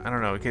later. I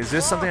don't know. Okay, is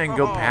this something I can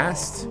go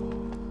past?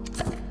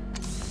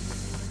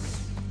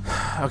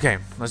 Okay,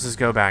 let's just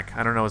go back.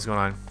 I don't know what's going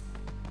on.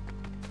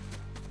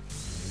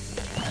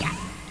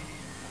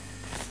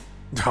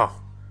 Oh.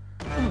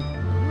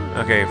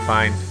 Okay,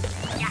 fine.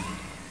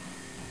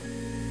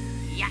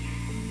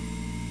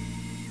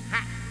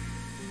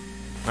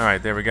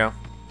 Alright, there we go.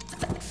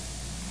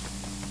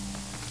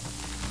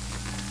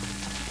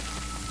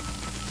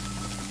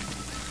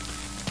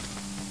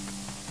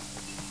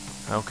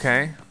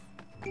 Okay.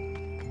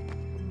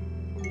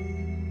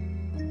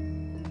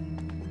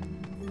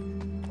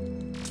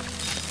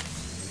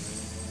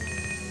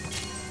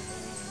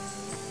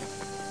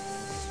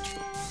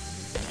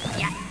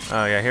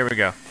 Oh yeah, here we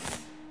go.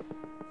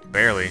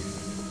 Barely.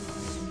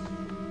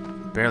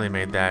 Barely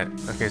made that.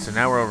 Okay, so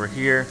now we're over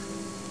here.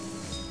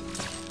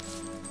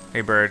 Hey,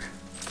 bird.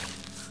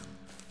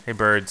 Hey,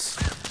 birds.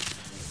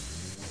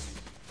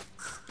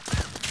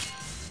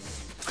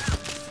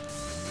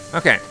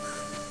 Okay.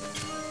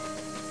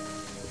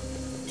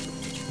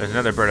 There's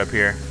another bird up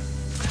here.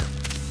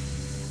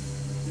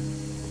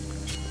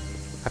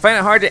 I find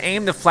it hard to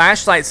aim the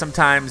flashlight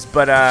sometimes,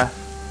 but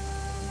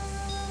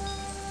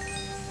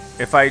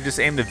if I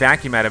just aim the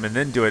vacuum at him and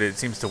then do it, it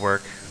seems to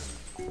work.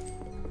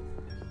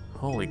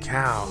 Holy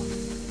cow.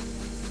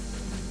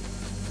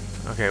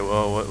 Okay,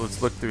 well,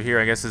 let's look through here.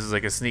 I guess this is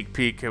like a sneak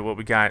peek at what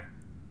we got.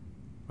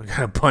 We got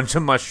a bunch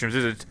of mushrooms.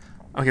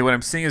 Okay, what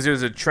I'm seeing is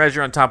there's a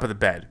treasure on top of the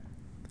bed.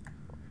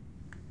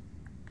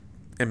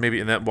 And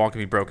that wall can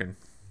be broken.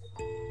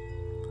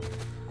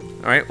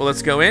 Alright, well,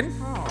 let's go in.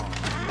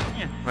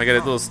 I got a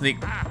little sneak.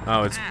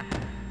 Oh, it's.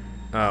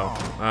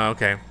 Oh,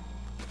 okay.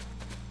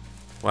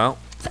 Well.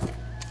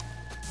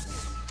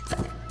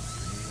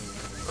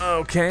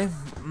 Okay.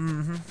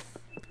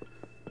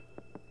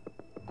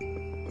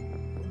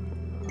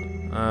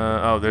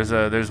 Oh,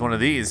 there's one of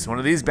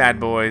these bad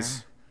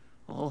boys.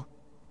 But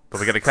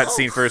we got a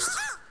cutscene first.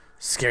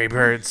 Scary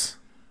birds.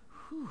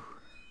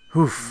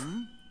 Oof.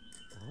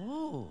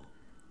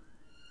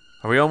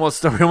 Are we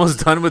almost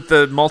done with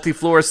the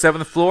multi-floor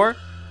 7th floor?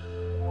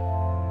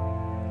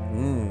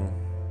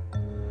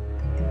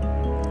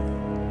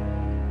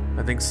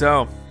 I think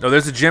so. Oh,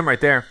 there's a gym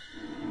right there.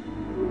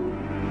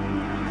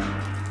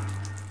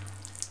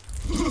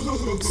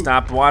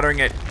 Stop watering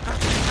it.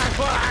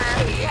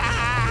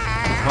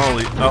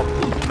 Holy, oh,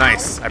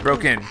 nice. I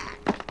broke in.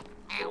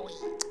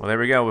 Well, there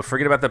we go. We'll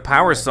forget about the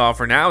power saw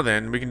for now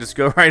then. We can just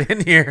go right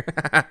in here.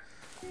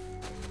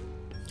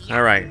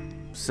 All right.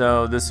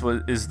 So this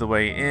is the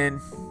way in.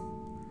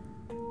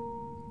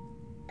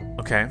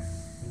 Okay.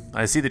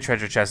 I see the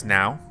treasure chest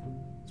now.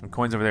 Some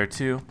coins over there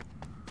too.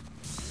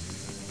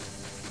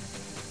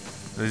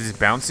 Are these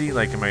bouncy?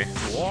 Like, am I...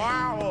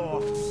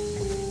 Wow.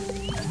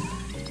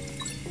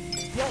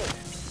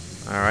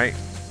 Alright.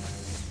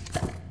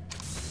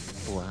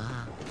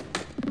 Wow.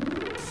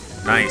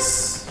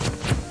 Nice.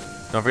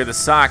 Don't forget the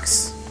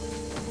socks.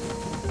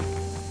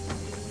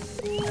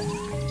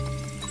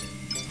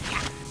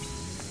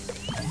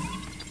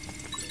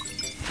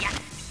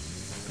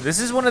 This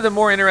is one of the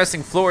more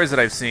interesting floors that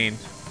I've seen.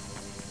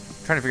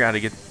 I'm trying to figure out how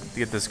to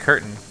get this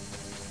curtain.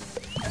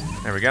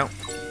 There we go.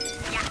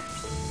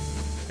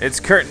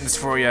 It's curtains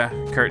for you,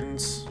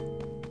 curtains.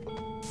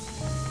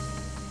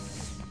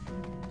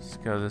 Let's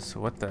go this.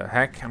 What the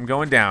heck? I'm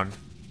going down.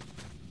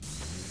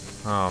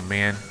 Oh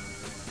man.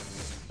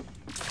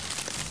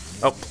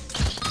 Oh.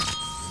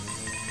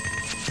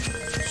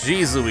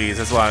 Jeez Louise,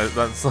 that's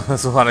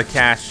a lot of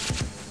cash.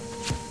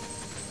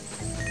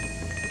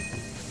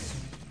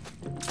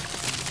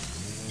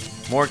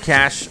 More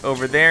cash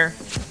over there.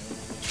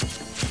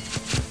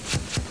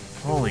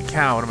 Holy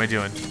cow, what am I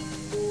doing?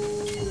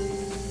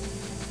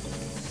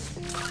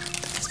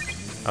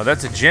 Oh,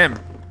 that's a gym.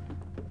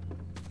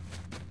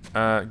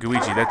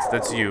 Gooigi,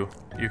 that's you.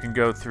 You can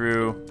go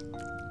through...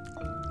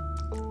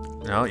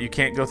 No, you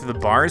can't go through the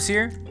bars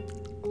here?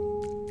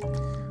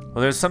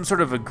 Well, there's some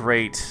sort of a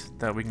grate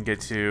that we can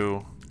get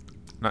to.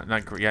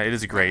 Not great. Yeah, it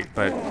is a grate,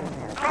 but...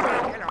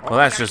 Well,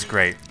 that's just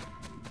great.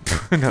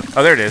 No.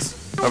 Oh, there it is.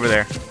 Over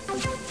there.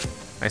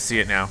 I see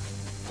it now.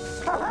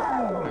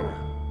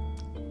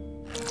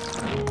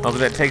 Hopefully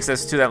that takes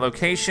us to that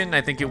location.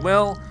 I think it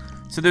will.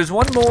 So there's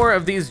one more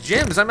of these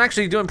gyms. I'm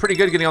actually doing pretty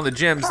good getting all the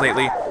gyms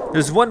lately.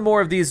 There's one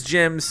more of these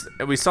gyms.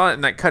 We saw it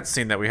in that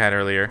cutscene that we had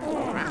earlier.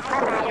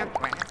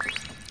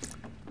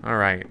 All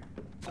right.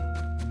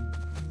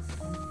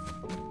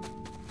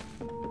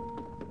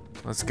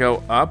 Let's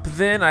go up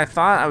then. I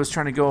thought I was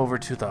trying to go over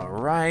to the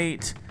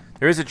right.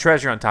 There is a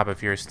treasure on top of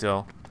here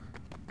still.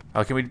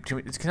 Oh,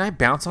 can I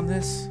bounce on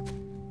this?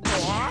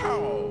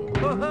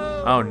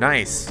 Oh,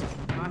 nice.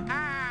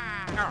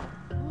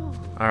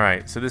 All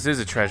right, so this is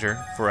a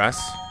treasure for us.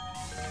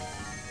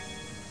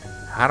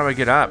 How do I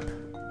get up?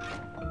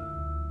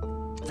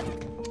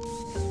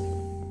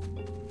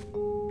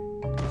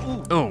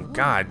 Oh,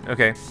 God.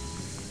 Okay.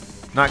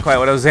 Not quite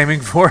what I was aiming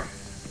for.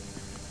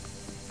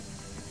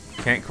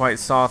 Can't quite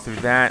saw through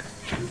that.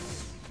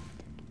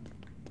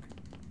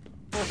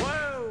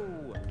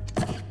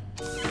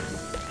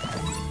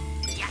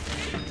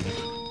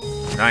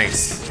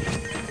 Nice.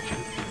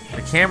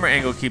 The camera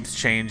angle keeps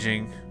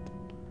changing.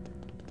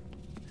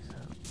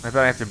 I bet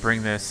I have to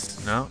bring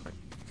this. No, I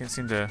can't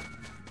seem to.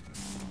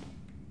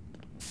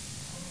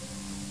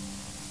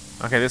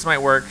 Okay, this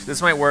might work.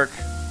 This might work.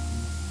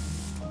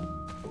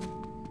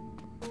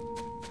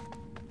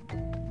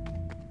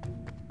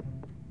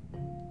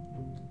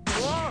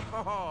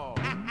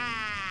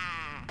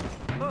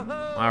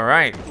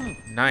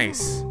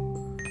 Nice.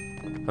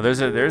 Oh,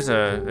 there's a.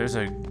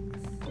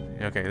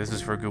 Okay, this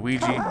is for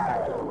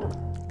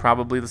Gooigi.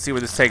 Probably. Let's see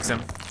where this takes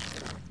him.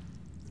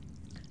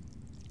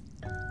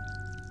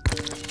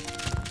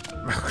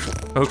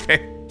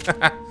 Okay.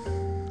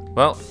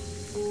 Well,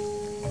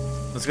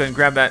 let's go ahead and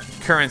grab that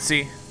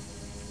currency.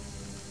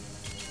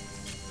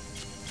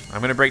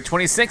 I'm gonna break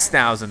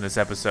 26,000 this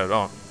episode.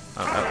 Oh,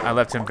 I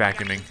left him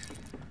vacuuming.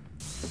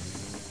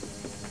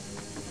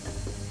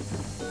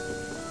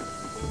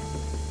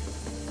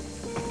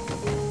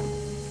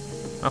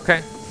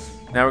 Okay,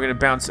 now we're gonna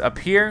bounce up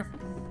here.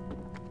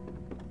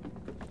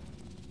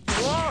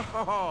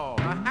 Whoa!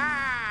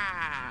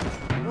 Aha!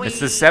 It's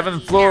the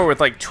 7th floor with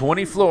like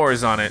 20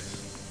 floors on it.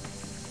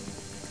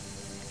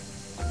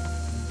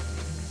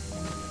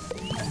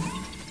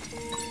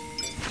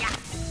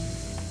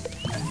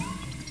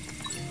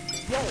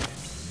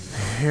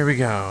 Here we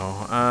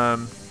go.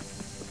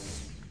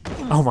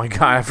 Oh my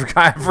god, I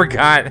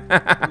forgot.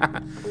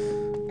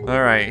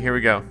 All right, here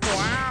we go.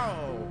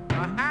 Wow!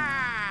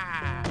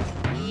 Aha!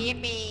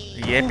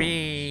 Yippee!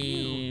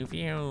 Yippee!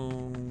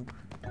 Phew.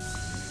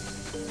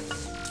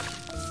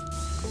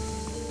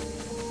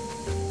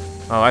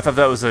 Oh, I thought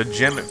that was a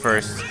gem at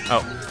first.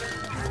 Oh.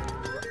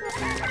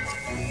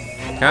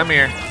 Come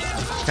here.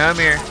 Come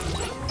here.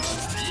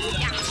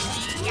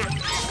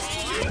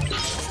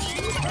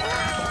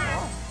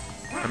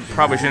 I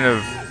probably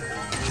shouldn't have.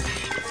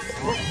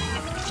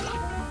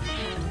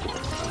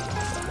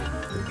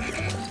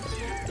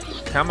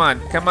 Come on,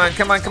 come on,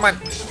 come on, come on.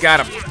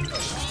 Got him.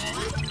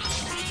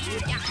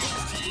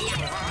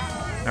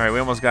 All right, we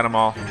almost got them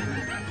all.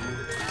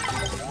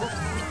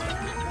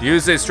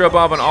 Use a strobe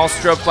bulb on all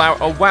strobe flowers.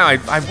 Oh wow,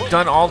 I've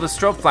done all the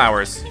strobe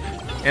flowers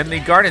in the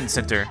garden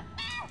center.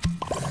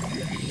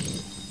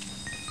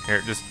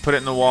 Here, just put it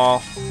in the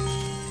wall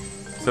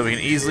so we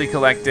can easily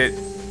collect it.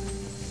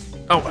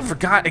 Oh, I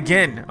forgot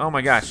again. Oh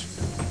my gosh.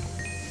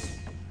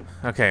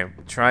 Okay,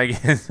 try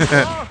again.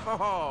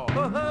 Whoa!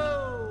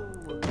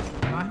 Woohoo!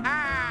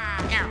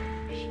 Aha! Ow!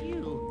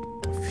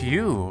 Phew!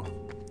 Phew.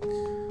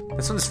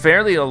 This one's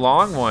fairly a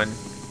long one.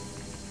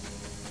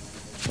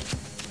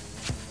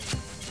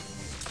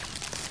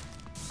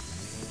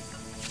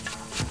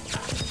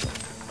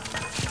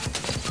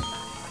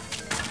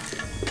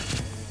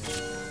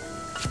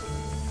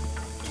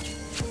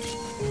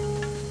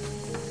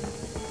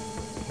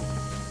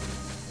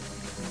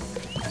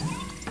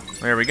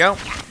 There we go.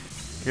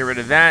 Get rid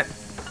of that.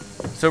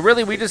 So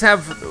really, we just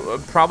have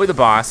probably the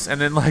boss and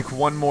then like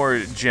one more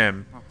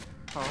gym.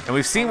 And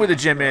we've seen where the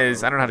gym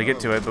is. I don't know how to get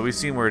to it, but we've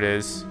seen where it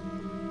is.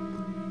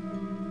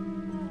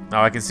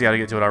 Oh, I can see how to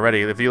get to it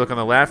already. If you look on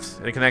the left,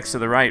 it connects to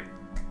the right.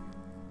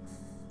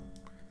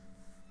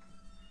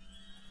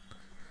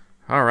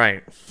 All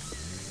right.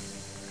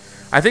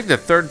 I think the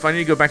third, I need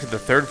to go back to the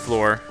 3rd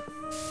floor.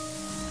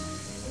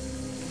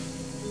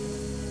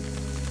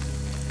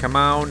 Come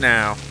on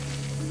now.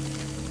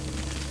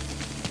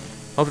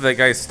 Hopefully that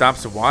guy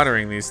stops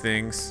watering these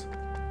things.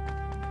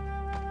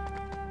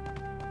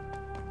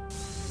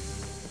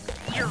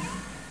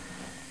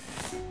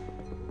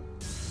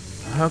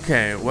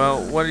 Okay,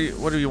 well, what do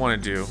you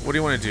want to do? What do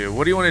you want to do?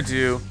 What do you want to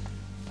do?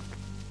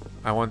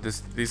 I want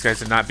these guys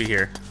to not be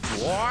here.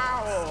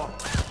 Wow!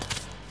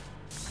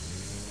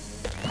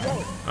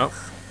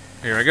 Oh,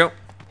 here I go.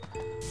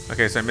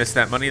 Okay, so I missed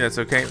that money. That's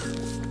okay.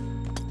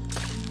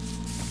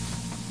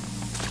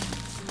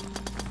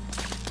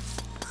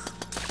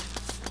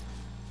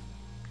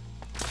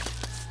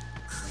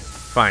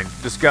 Fine.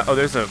 Just go. Oh,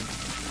 there's a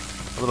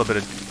little bit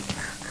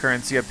of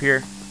currency up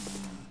here.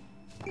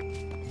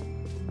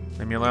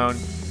 Leave me alone.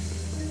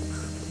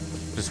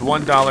 Just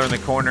 $1 in the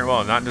corner.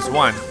 Well, not just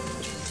one.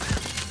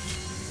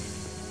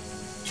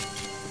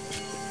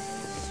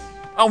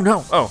 Oh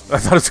no! Oh, I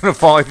thought it was gonna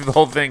fall through the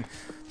whole thing.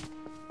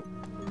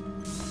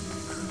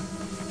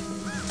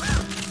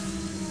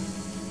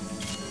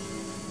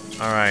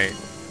 All right.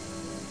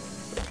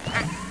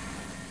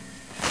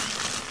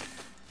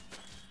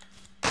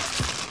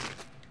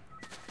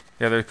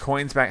 Yeah, there are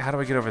coins back. How do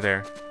I get over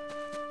there?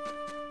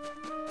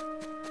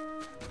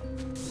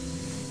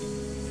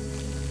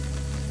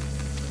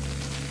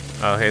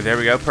 Oh, hey, there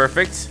we go.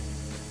 Perfect.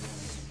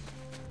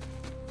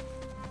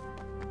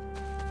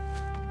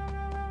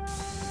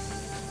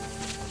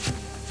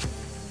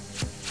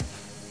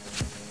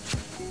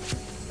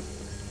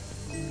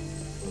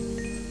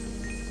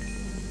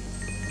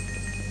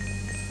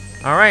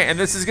 All right, and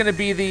this is going to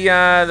be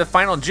the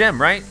final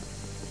gem, right?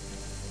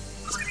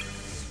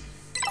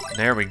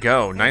 There we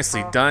go.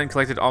 Nicely done.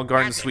 Collected all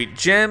Garden Suite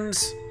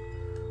gems.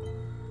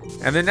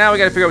 And then now we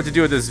got to figure out what to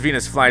do with this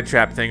Venus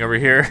flytrap thing over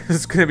here.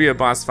 It's going to be a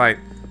boss fight.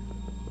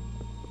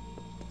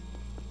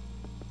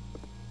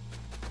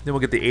 Then we'll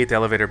get the 8th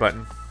elevator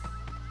button.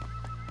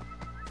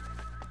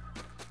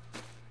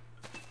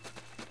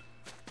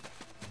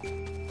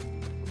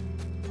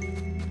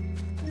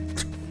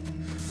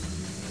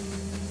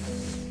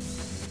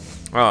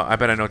 Oh, I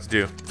bet I know what to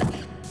do.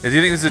 Do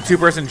you think this is a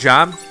 2-person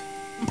job?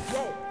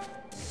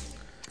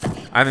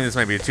 I think this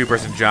might be a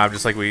 2-person job,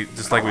 just like we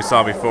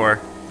saw before.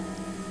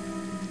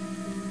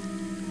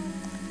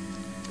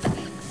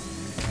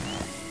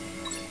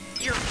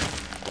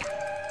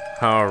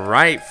 All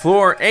right,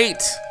 floor 8.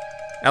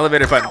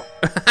 Elevator button.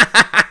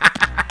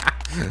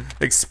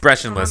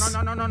 Expressionless.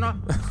 No, no, no, no,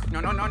 no,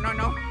 no, no, no,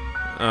 no.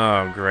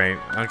 Oh, great.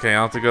 Okay,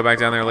 I'll have to go back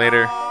down there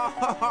later.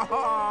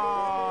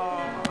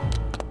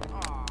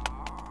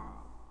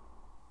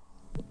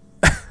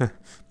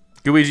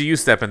 Gooigi, you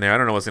step in there. I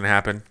don't know what's gonna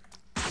happen.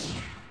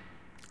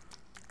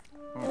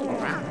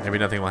 Maybe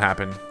nothing will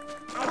happen.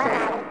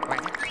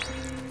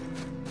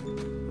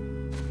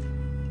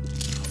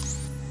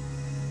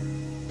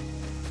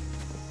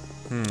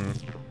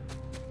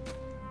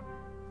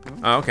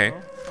 Oh, okay.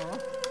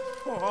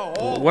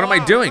 What am I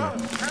doing?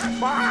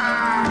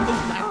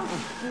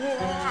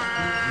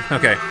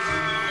 Okay.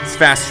 Let's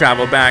fast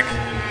travel back.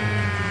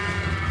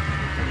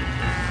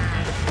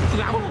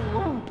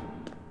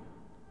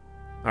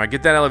 Alright,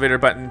 get that elevator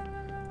button.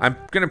 I'm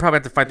gonna probably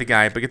have to fight the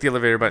guy, but get the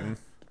elevator button.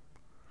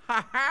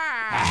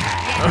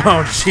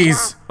 Oh,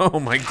 jeez. Oh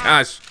my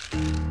gosh.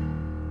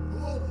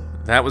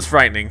 That was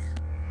frightening.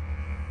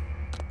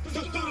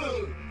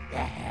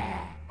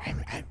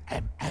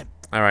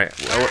 Alright,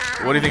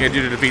 what do you think I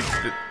do to defeat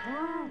the...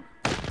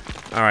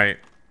 Alright.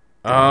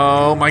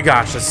 Oh my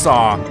gosh, a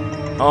saw.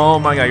 Oh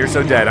my god, you're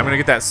so dead. I'm gonna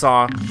get that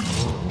saw.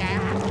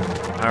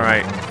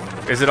 Alright.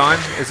 Is it on?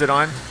 Is it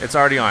on? It's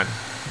already on.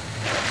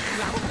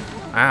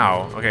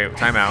 Ow. Okay,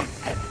 time out.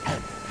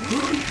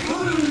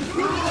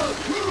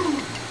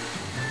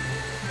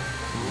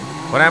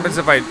 What happens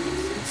if I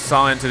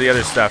saw into the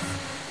other stuff?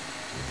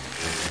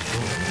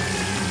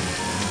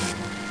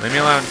 Leave me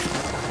alone.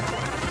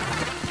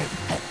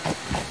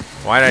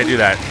 Why did I do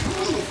that?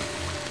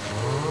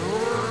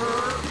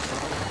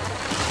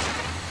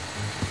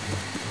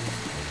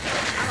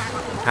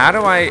 How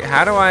do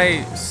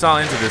I saw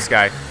into this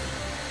guy?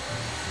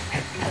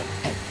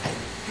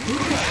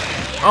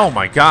 Oh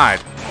my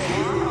god.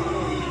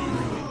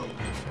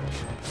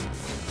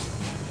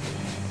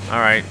 All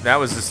right, that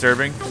was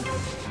disturbing.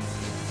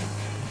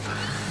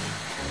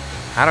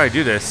 How do I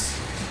do this?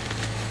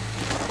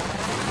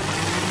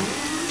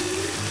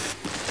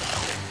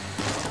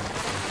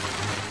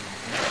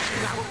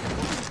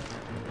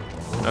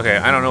 Okay,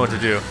 I don't know what to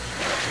do.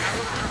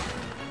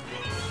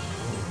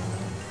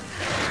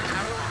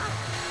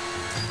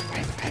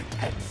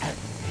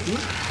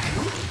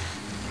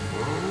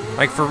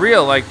 Like, for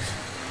real, like...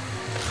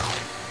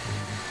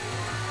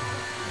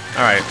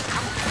 Alright.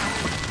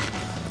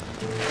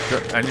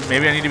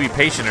 Maybe I need to be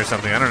patient or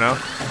something, I don't know.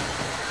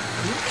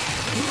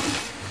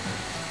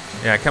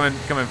 Yeah, come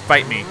and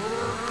fight me.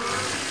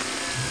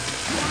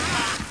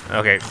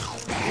 Okay.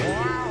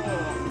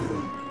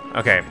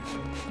 Okay.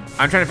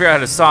 I'm trying to figure out how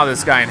to saw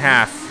this guy in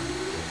half.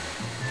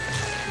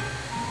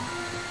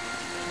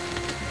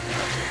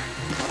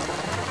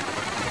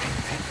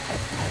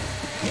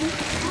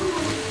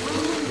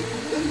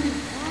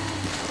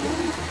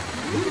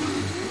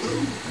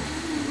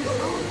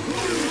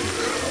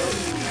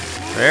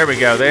 There we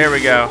go, there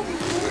we go.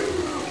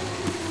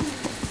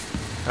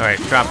 Alright,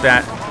 drop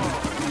that.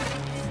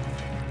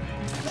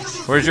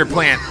 Where's your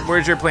plant?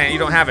 Where's your plant? You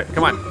don't have it.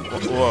 Come on.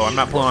 Whoa, I'm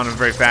not pulling on him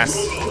very fast.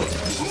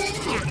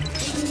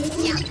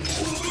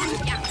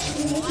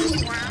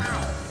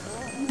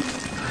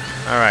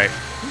 Alright.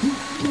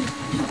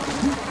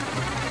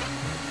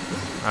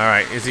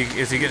 Alright, is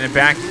he getting it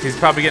back? He's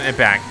probably getting it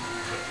back.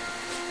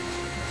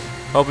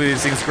 Hopefully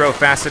these things grow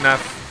fast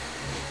enough.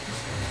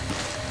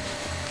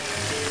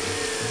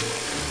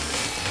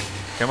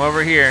 Come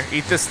over here,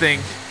 eat this thing.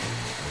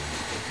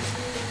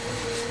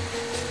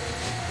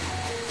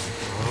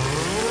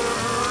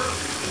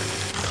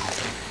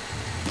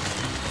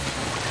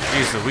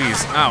 Jeez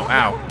Louise. Ow,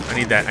 ow. I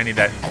need that, I need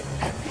that.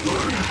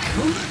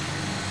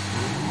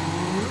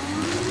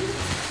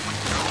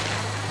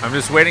 I'm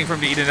just waiting for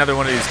him to eat another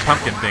one of these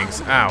pumpkin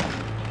things. Ow.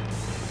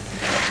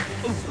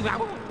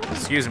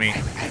 Excuse me.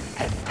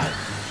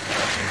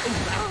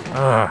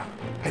 Ugh.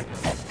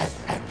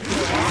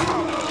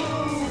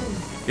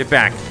 Get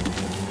back.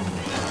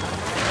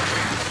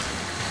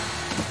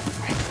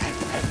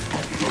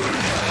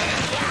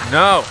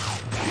 No!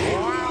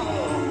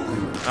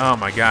 Oh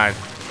my god.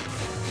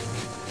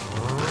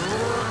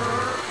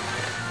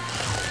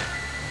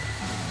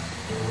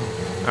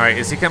 Alright,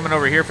 is he coming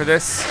over here for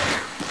this?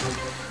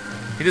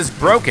 He just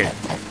broke it.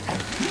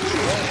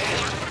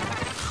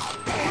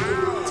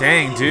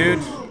 Dang, dude.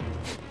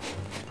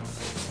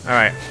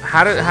 Alright,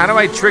 how do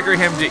I trigger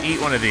him to eat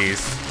one of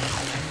these?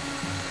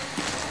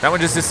 That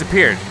one just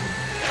disappeared.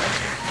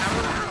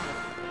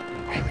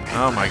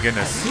 Oh my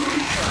goodness.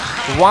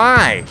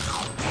 Why?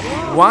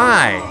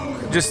 Why?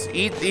 Just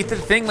eat the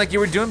thing like you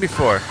were doing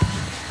before.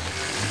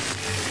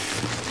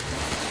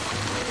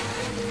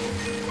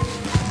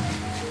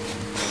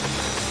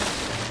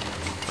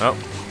 Oh.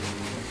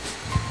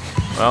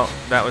 Well,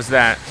 that was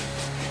that.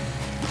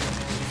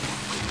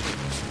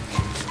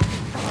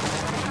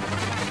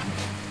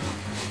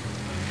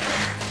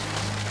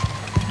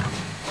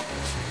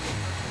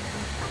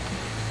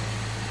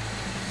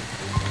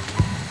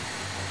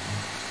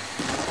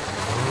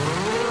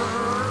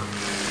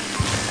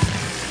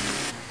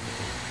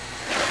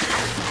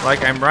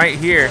 Like I'm right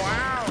here.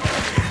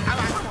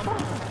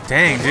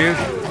 Dang, dude.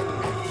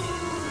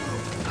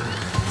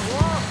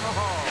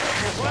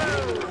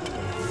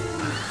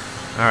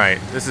 All right,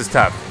 this is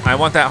tough. I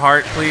want that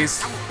heart,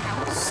 please.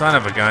 Son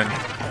of a gun.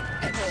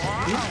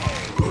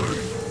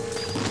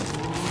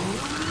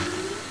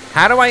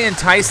 How do I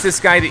entice this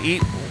guy to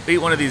eat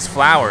one of these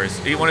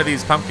flowers? Eat one of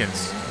these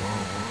pumpkins?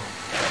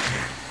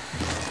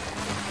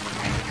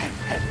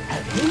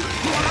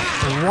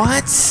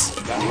 What?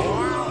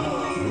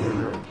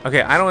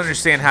 Okay, I don't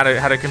understand how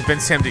to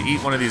convince him to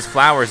eat one of these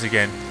flowers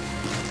again.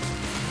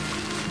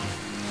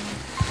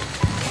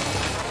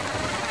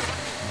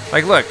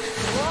 Like, look.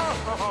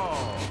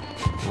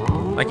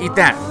 Like, eat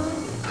that.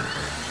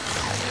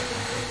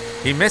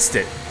 He missed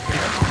it.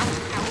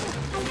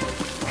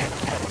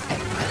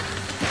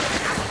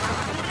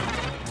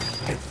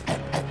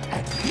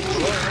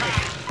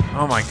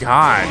 Oh my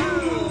god.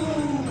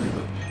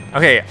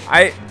 Okay,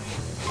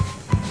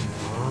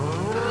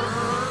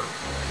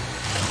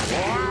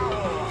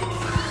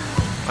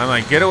 I'm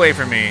like, get away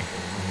from me.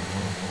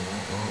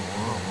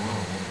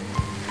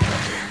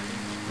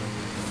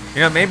 You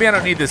know, maybe I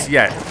don't need this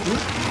yet.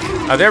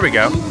 Oh, there we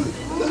go.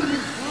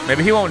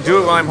 Maybe he won't do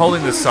it while I'm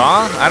holding the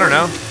saw? I don't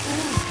know.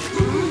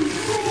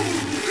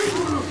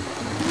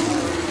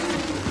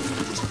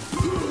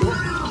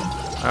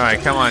 All right,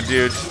 come on,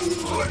 dude.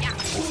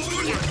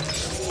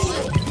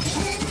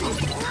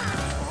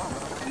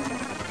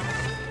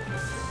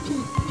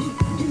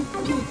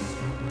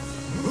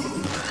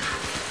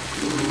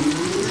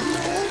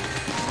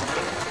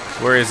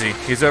 Where is he?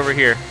 He's over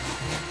here.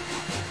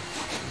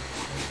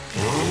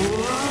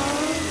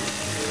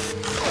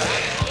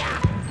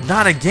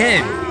 Not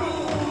again.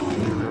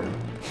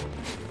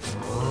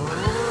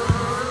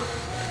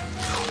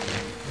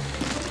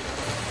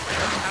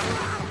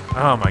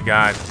 Oh my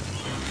god.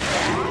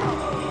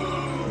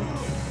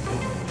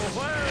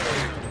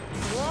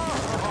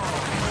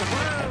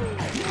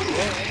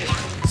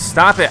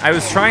 Stop it. I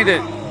was trying to...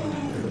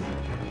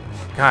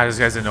 God, this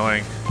guy's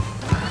annoying.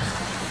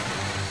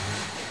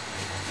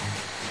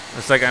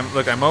 It's like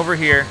I'm over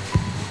here.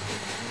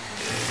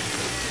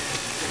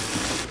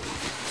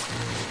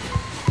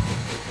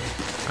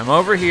 I'm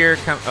over here.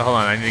 Oh, hold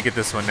on, I need to get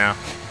this one now.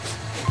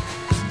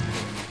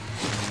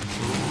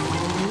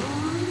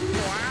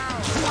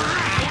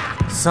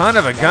 Son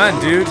of a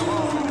gun, dude.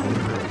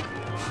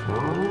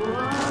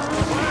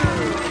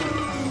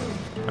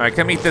 All right,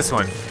 come eat this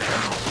one.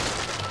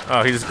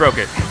 Oh, he just broke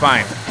it.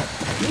 Fine.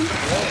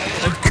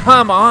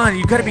 Come on,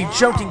 you gotta be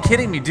joking,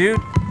 kidding me, dude.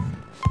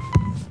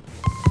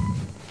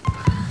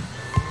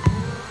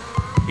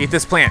 Eat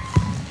this plant.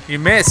 You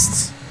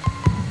missed.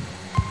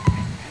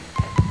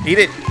 Eat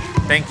it.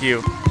 Thank you.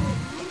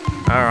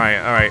 All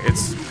right.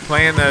 It's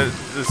playing the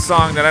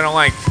song that I don't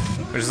like,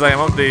 which is like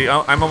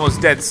I'm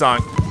almost dead song.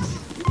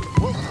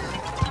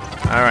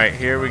 All right,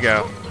 here we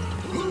go.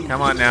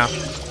 Come on now.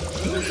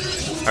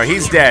 All right,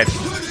 he's dead.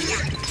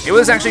 It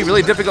was actually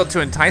really difficult to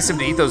entice him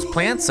to eat those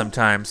plants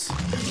sometimes.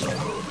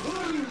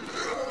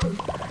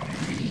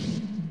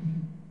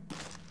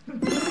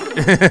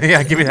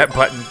 Yeah, give me that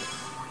button.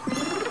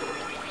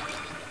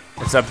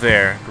 It's up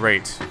there.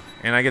 Great.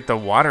 And I get the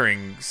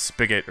watering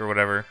spigot or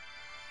whatever.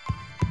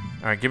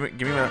 All right, give me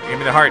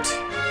the heart.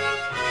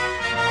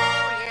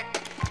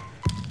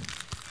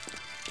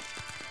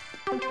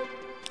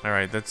 All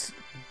right, that's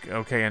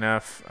okay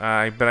enough.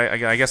 But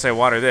I guess I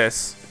water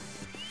this.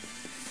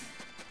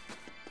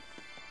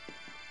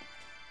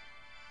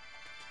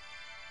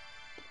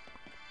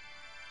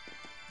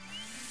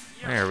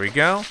 There we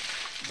go.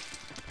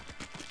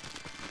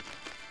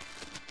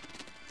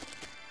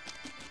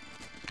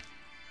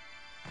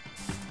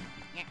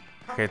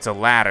 Okay, it's a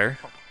ladder.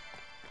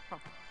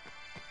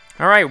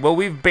 All right, well,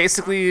 we've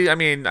basically, I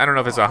mean, I don't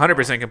know if it's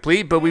 100%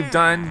 complete, but we've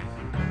done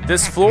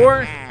this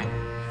floor.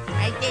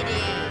 I did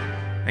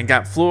it. And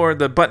got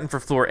the button for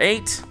floor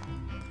 8.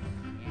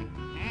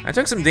 I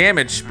took some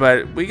damage,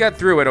 but we got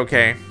through it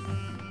okay.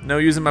 No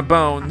using my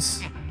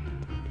bones.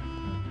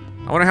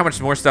 I wonder how much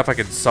more stuff I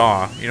could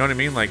saw. You know what I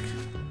mean? Like,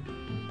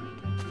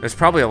 there's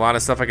probably a lot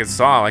of stuff I could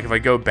saw. Like, if I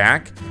go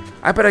back,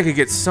 I bet I could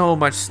get so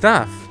much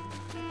stuff.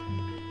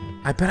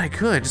 I bet I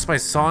could, just by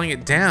sawing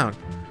it down.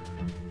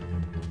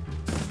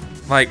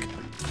 Like,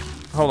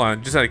 hold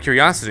on, just out of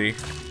curiosity.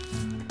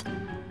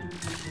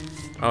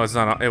 Oh, it's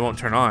not, it won't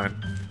turn on.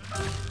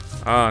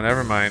 Oh,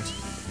 never mind.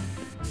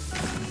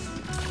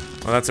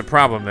 Well, that's a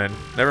problem then.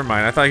 Never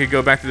mind, I thought I could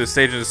go back to the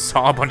stage and just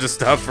saw a bunch of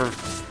stuff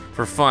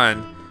for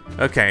fun.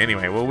 Okay,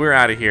 anyway, well, we're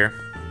out of here.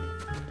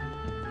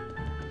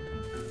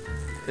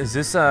 Is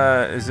this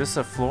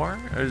a floor?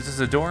 Or is this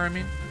a door, I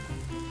mean?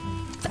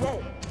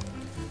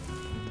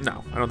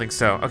 No, I don't think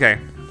so. Okay.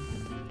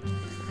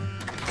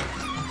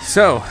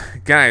 So,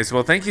 guys,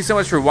 well, thank you so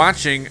much for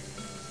watching.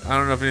 I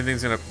don't know if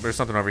anything's gonna... There's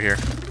something over here.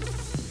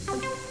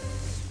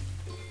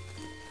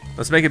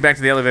 Let's make it back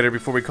to the elevator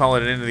before we call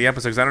it an end of the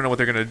episode, because I don't know what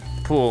they're gonna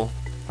pull.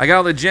 I got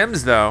all the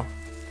gems, though.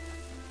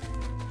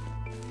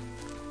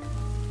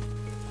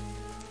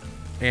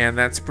 And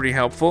that's pretty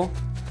helpful.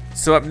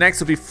 So up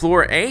next will be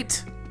floor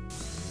 8.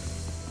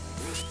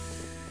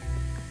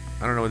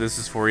 I don't know what this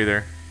is for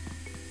either.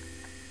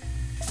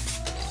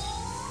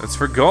 That's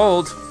for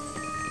gold.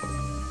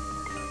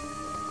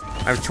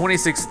 I have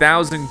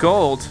 26,000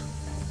 gold.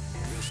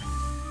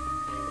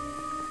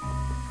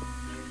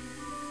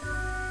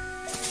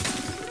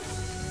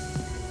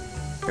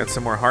 Got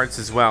some more hearts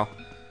as well.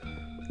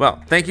 Well,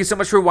 thank you so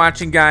much for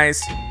watching,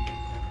 guys.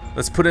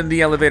 Let's put in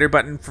the elevator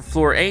button for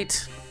floor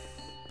 8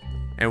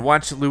 and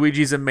watch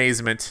Luigi's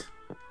amazement.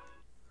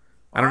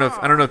 I don't know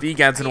if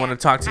Egad's gonna want to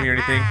talk to me or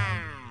anything.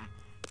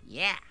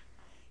 Yeah.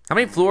 How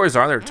many floors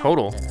are there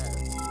total?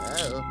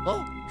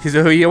 Oh.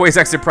 He always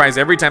acts surprised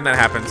every time that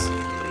happens.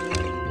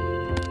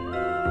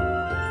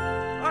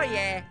 Oh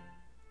yeah.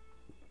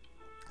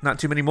 Not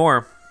too many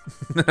more.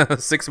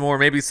 6 more,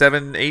 maybe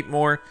 7, 8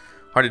 more.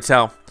 Hard to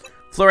tell.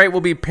 Floor 8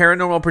 will be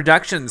Paranormal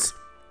Productions.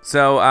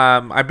 So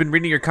I've been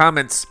reading your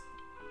comments.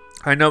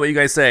 I know what you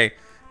guys say.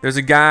 There's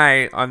a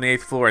guy on the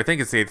 8th floor, I think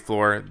it's the 8th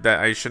floor,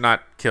 that I should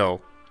not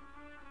kill.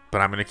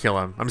 But I'm going to kill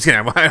him. I'm just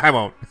kidding, I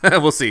won't.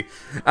 We'll see.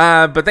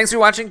 But thanks for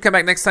watching. Come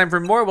back next time for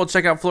more. We'll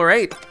check out floor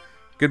 8.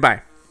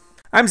 Goodbye.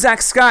 I'm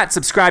Zack Scott.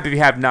 Subscribe if you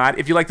have not.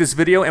 If you like this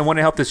video and want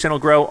to help this channel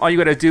grow, all you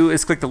got to do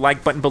is click the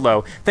like button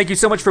below. Thank you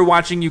so much for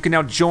watching. You can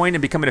now join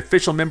and become an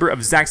official member of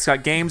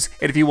ZackScottGames.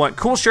 And if you want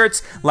cool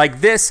shirts like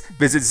this,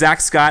 visit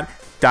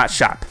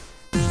ZackScott.shop.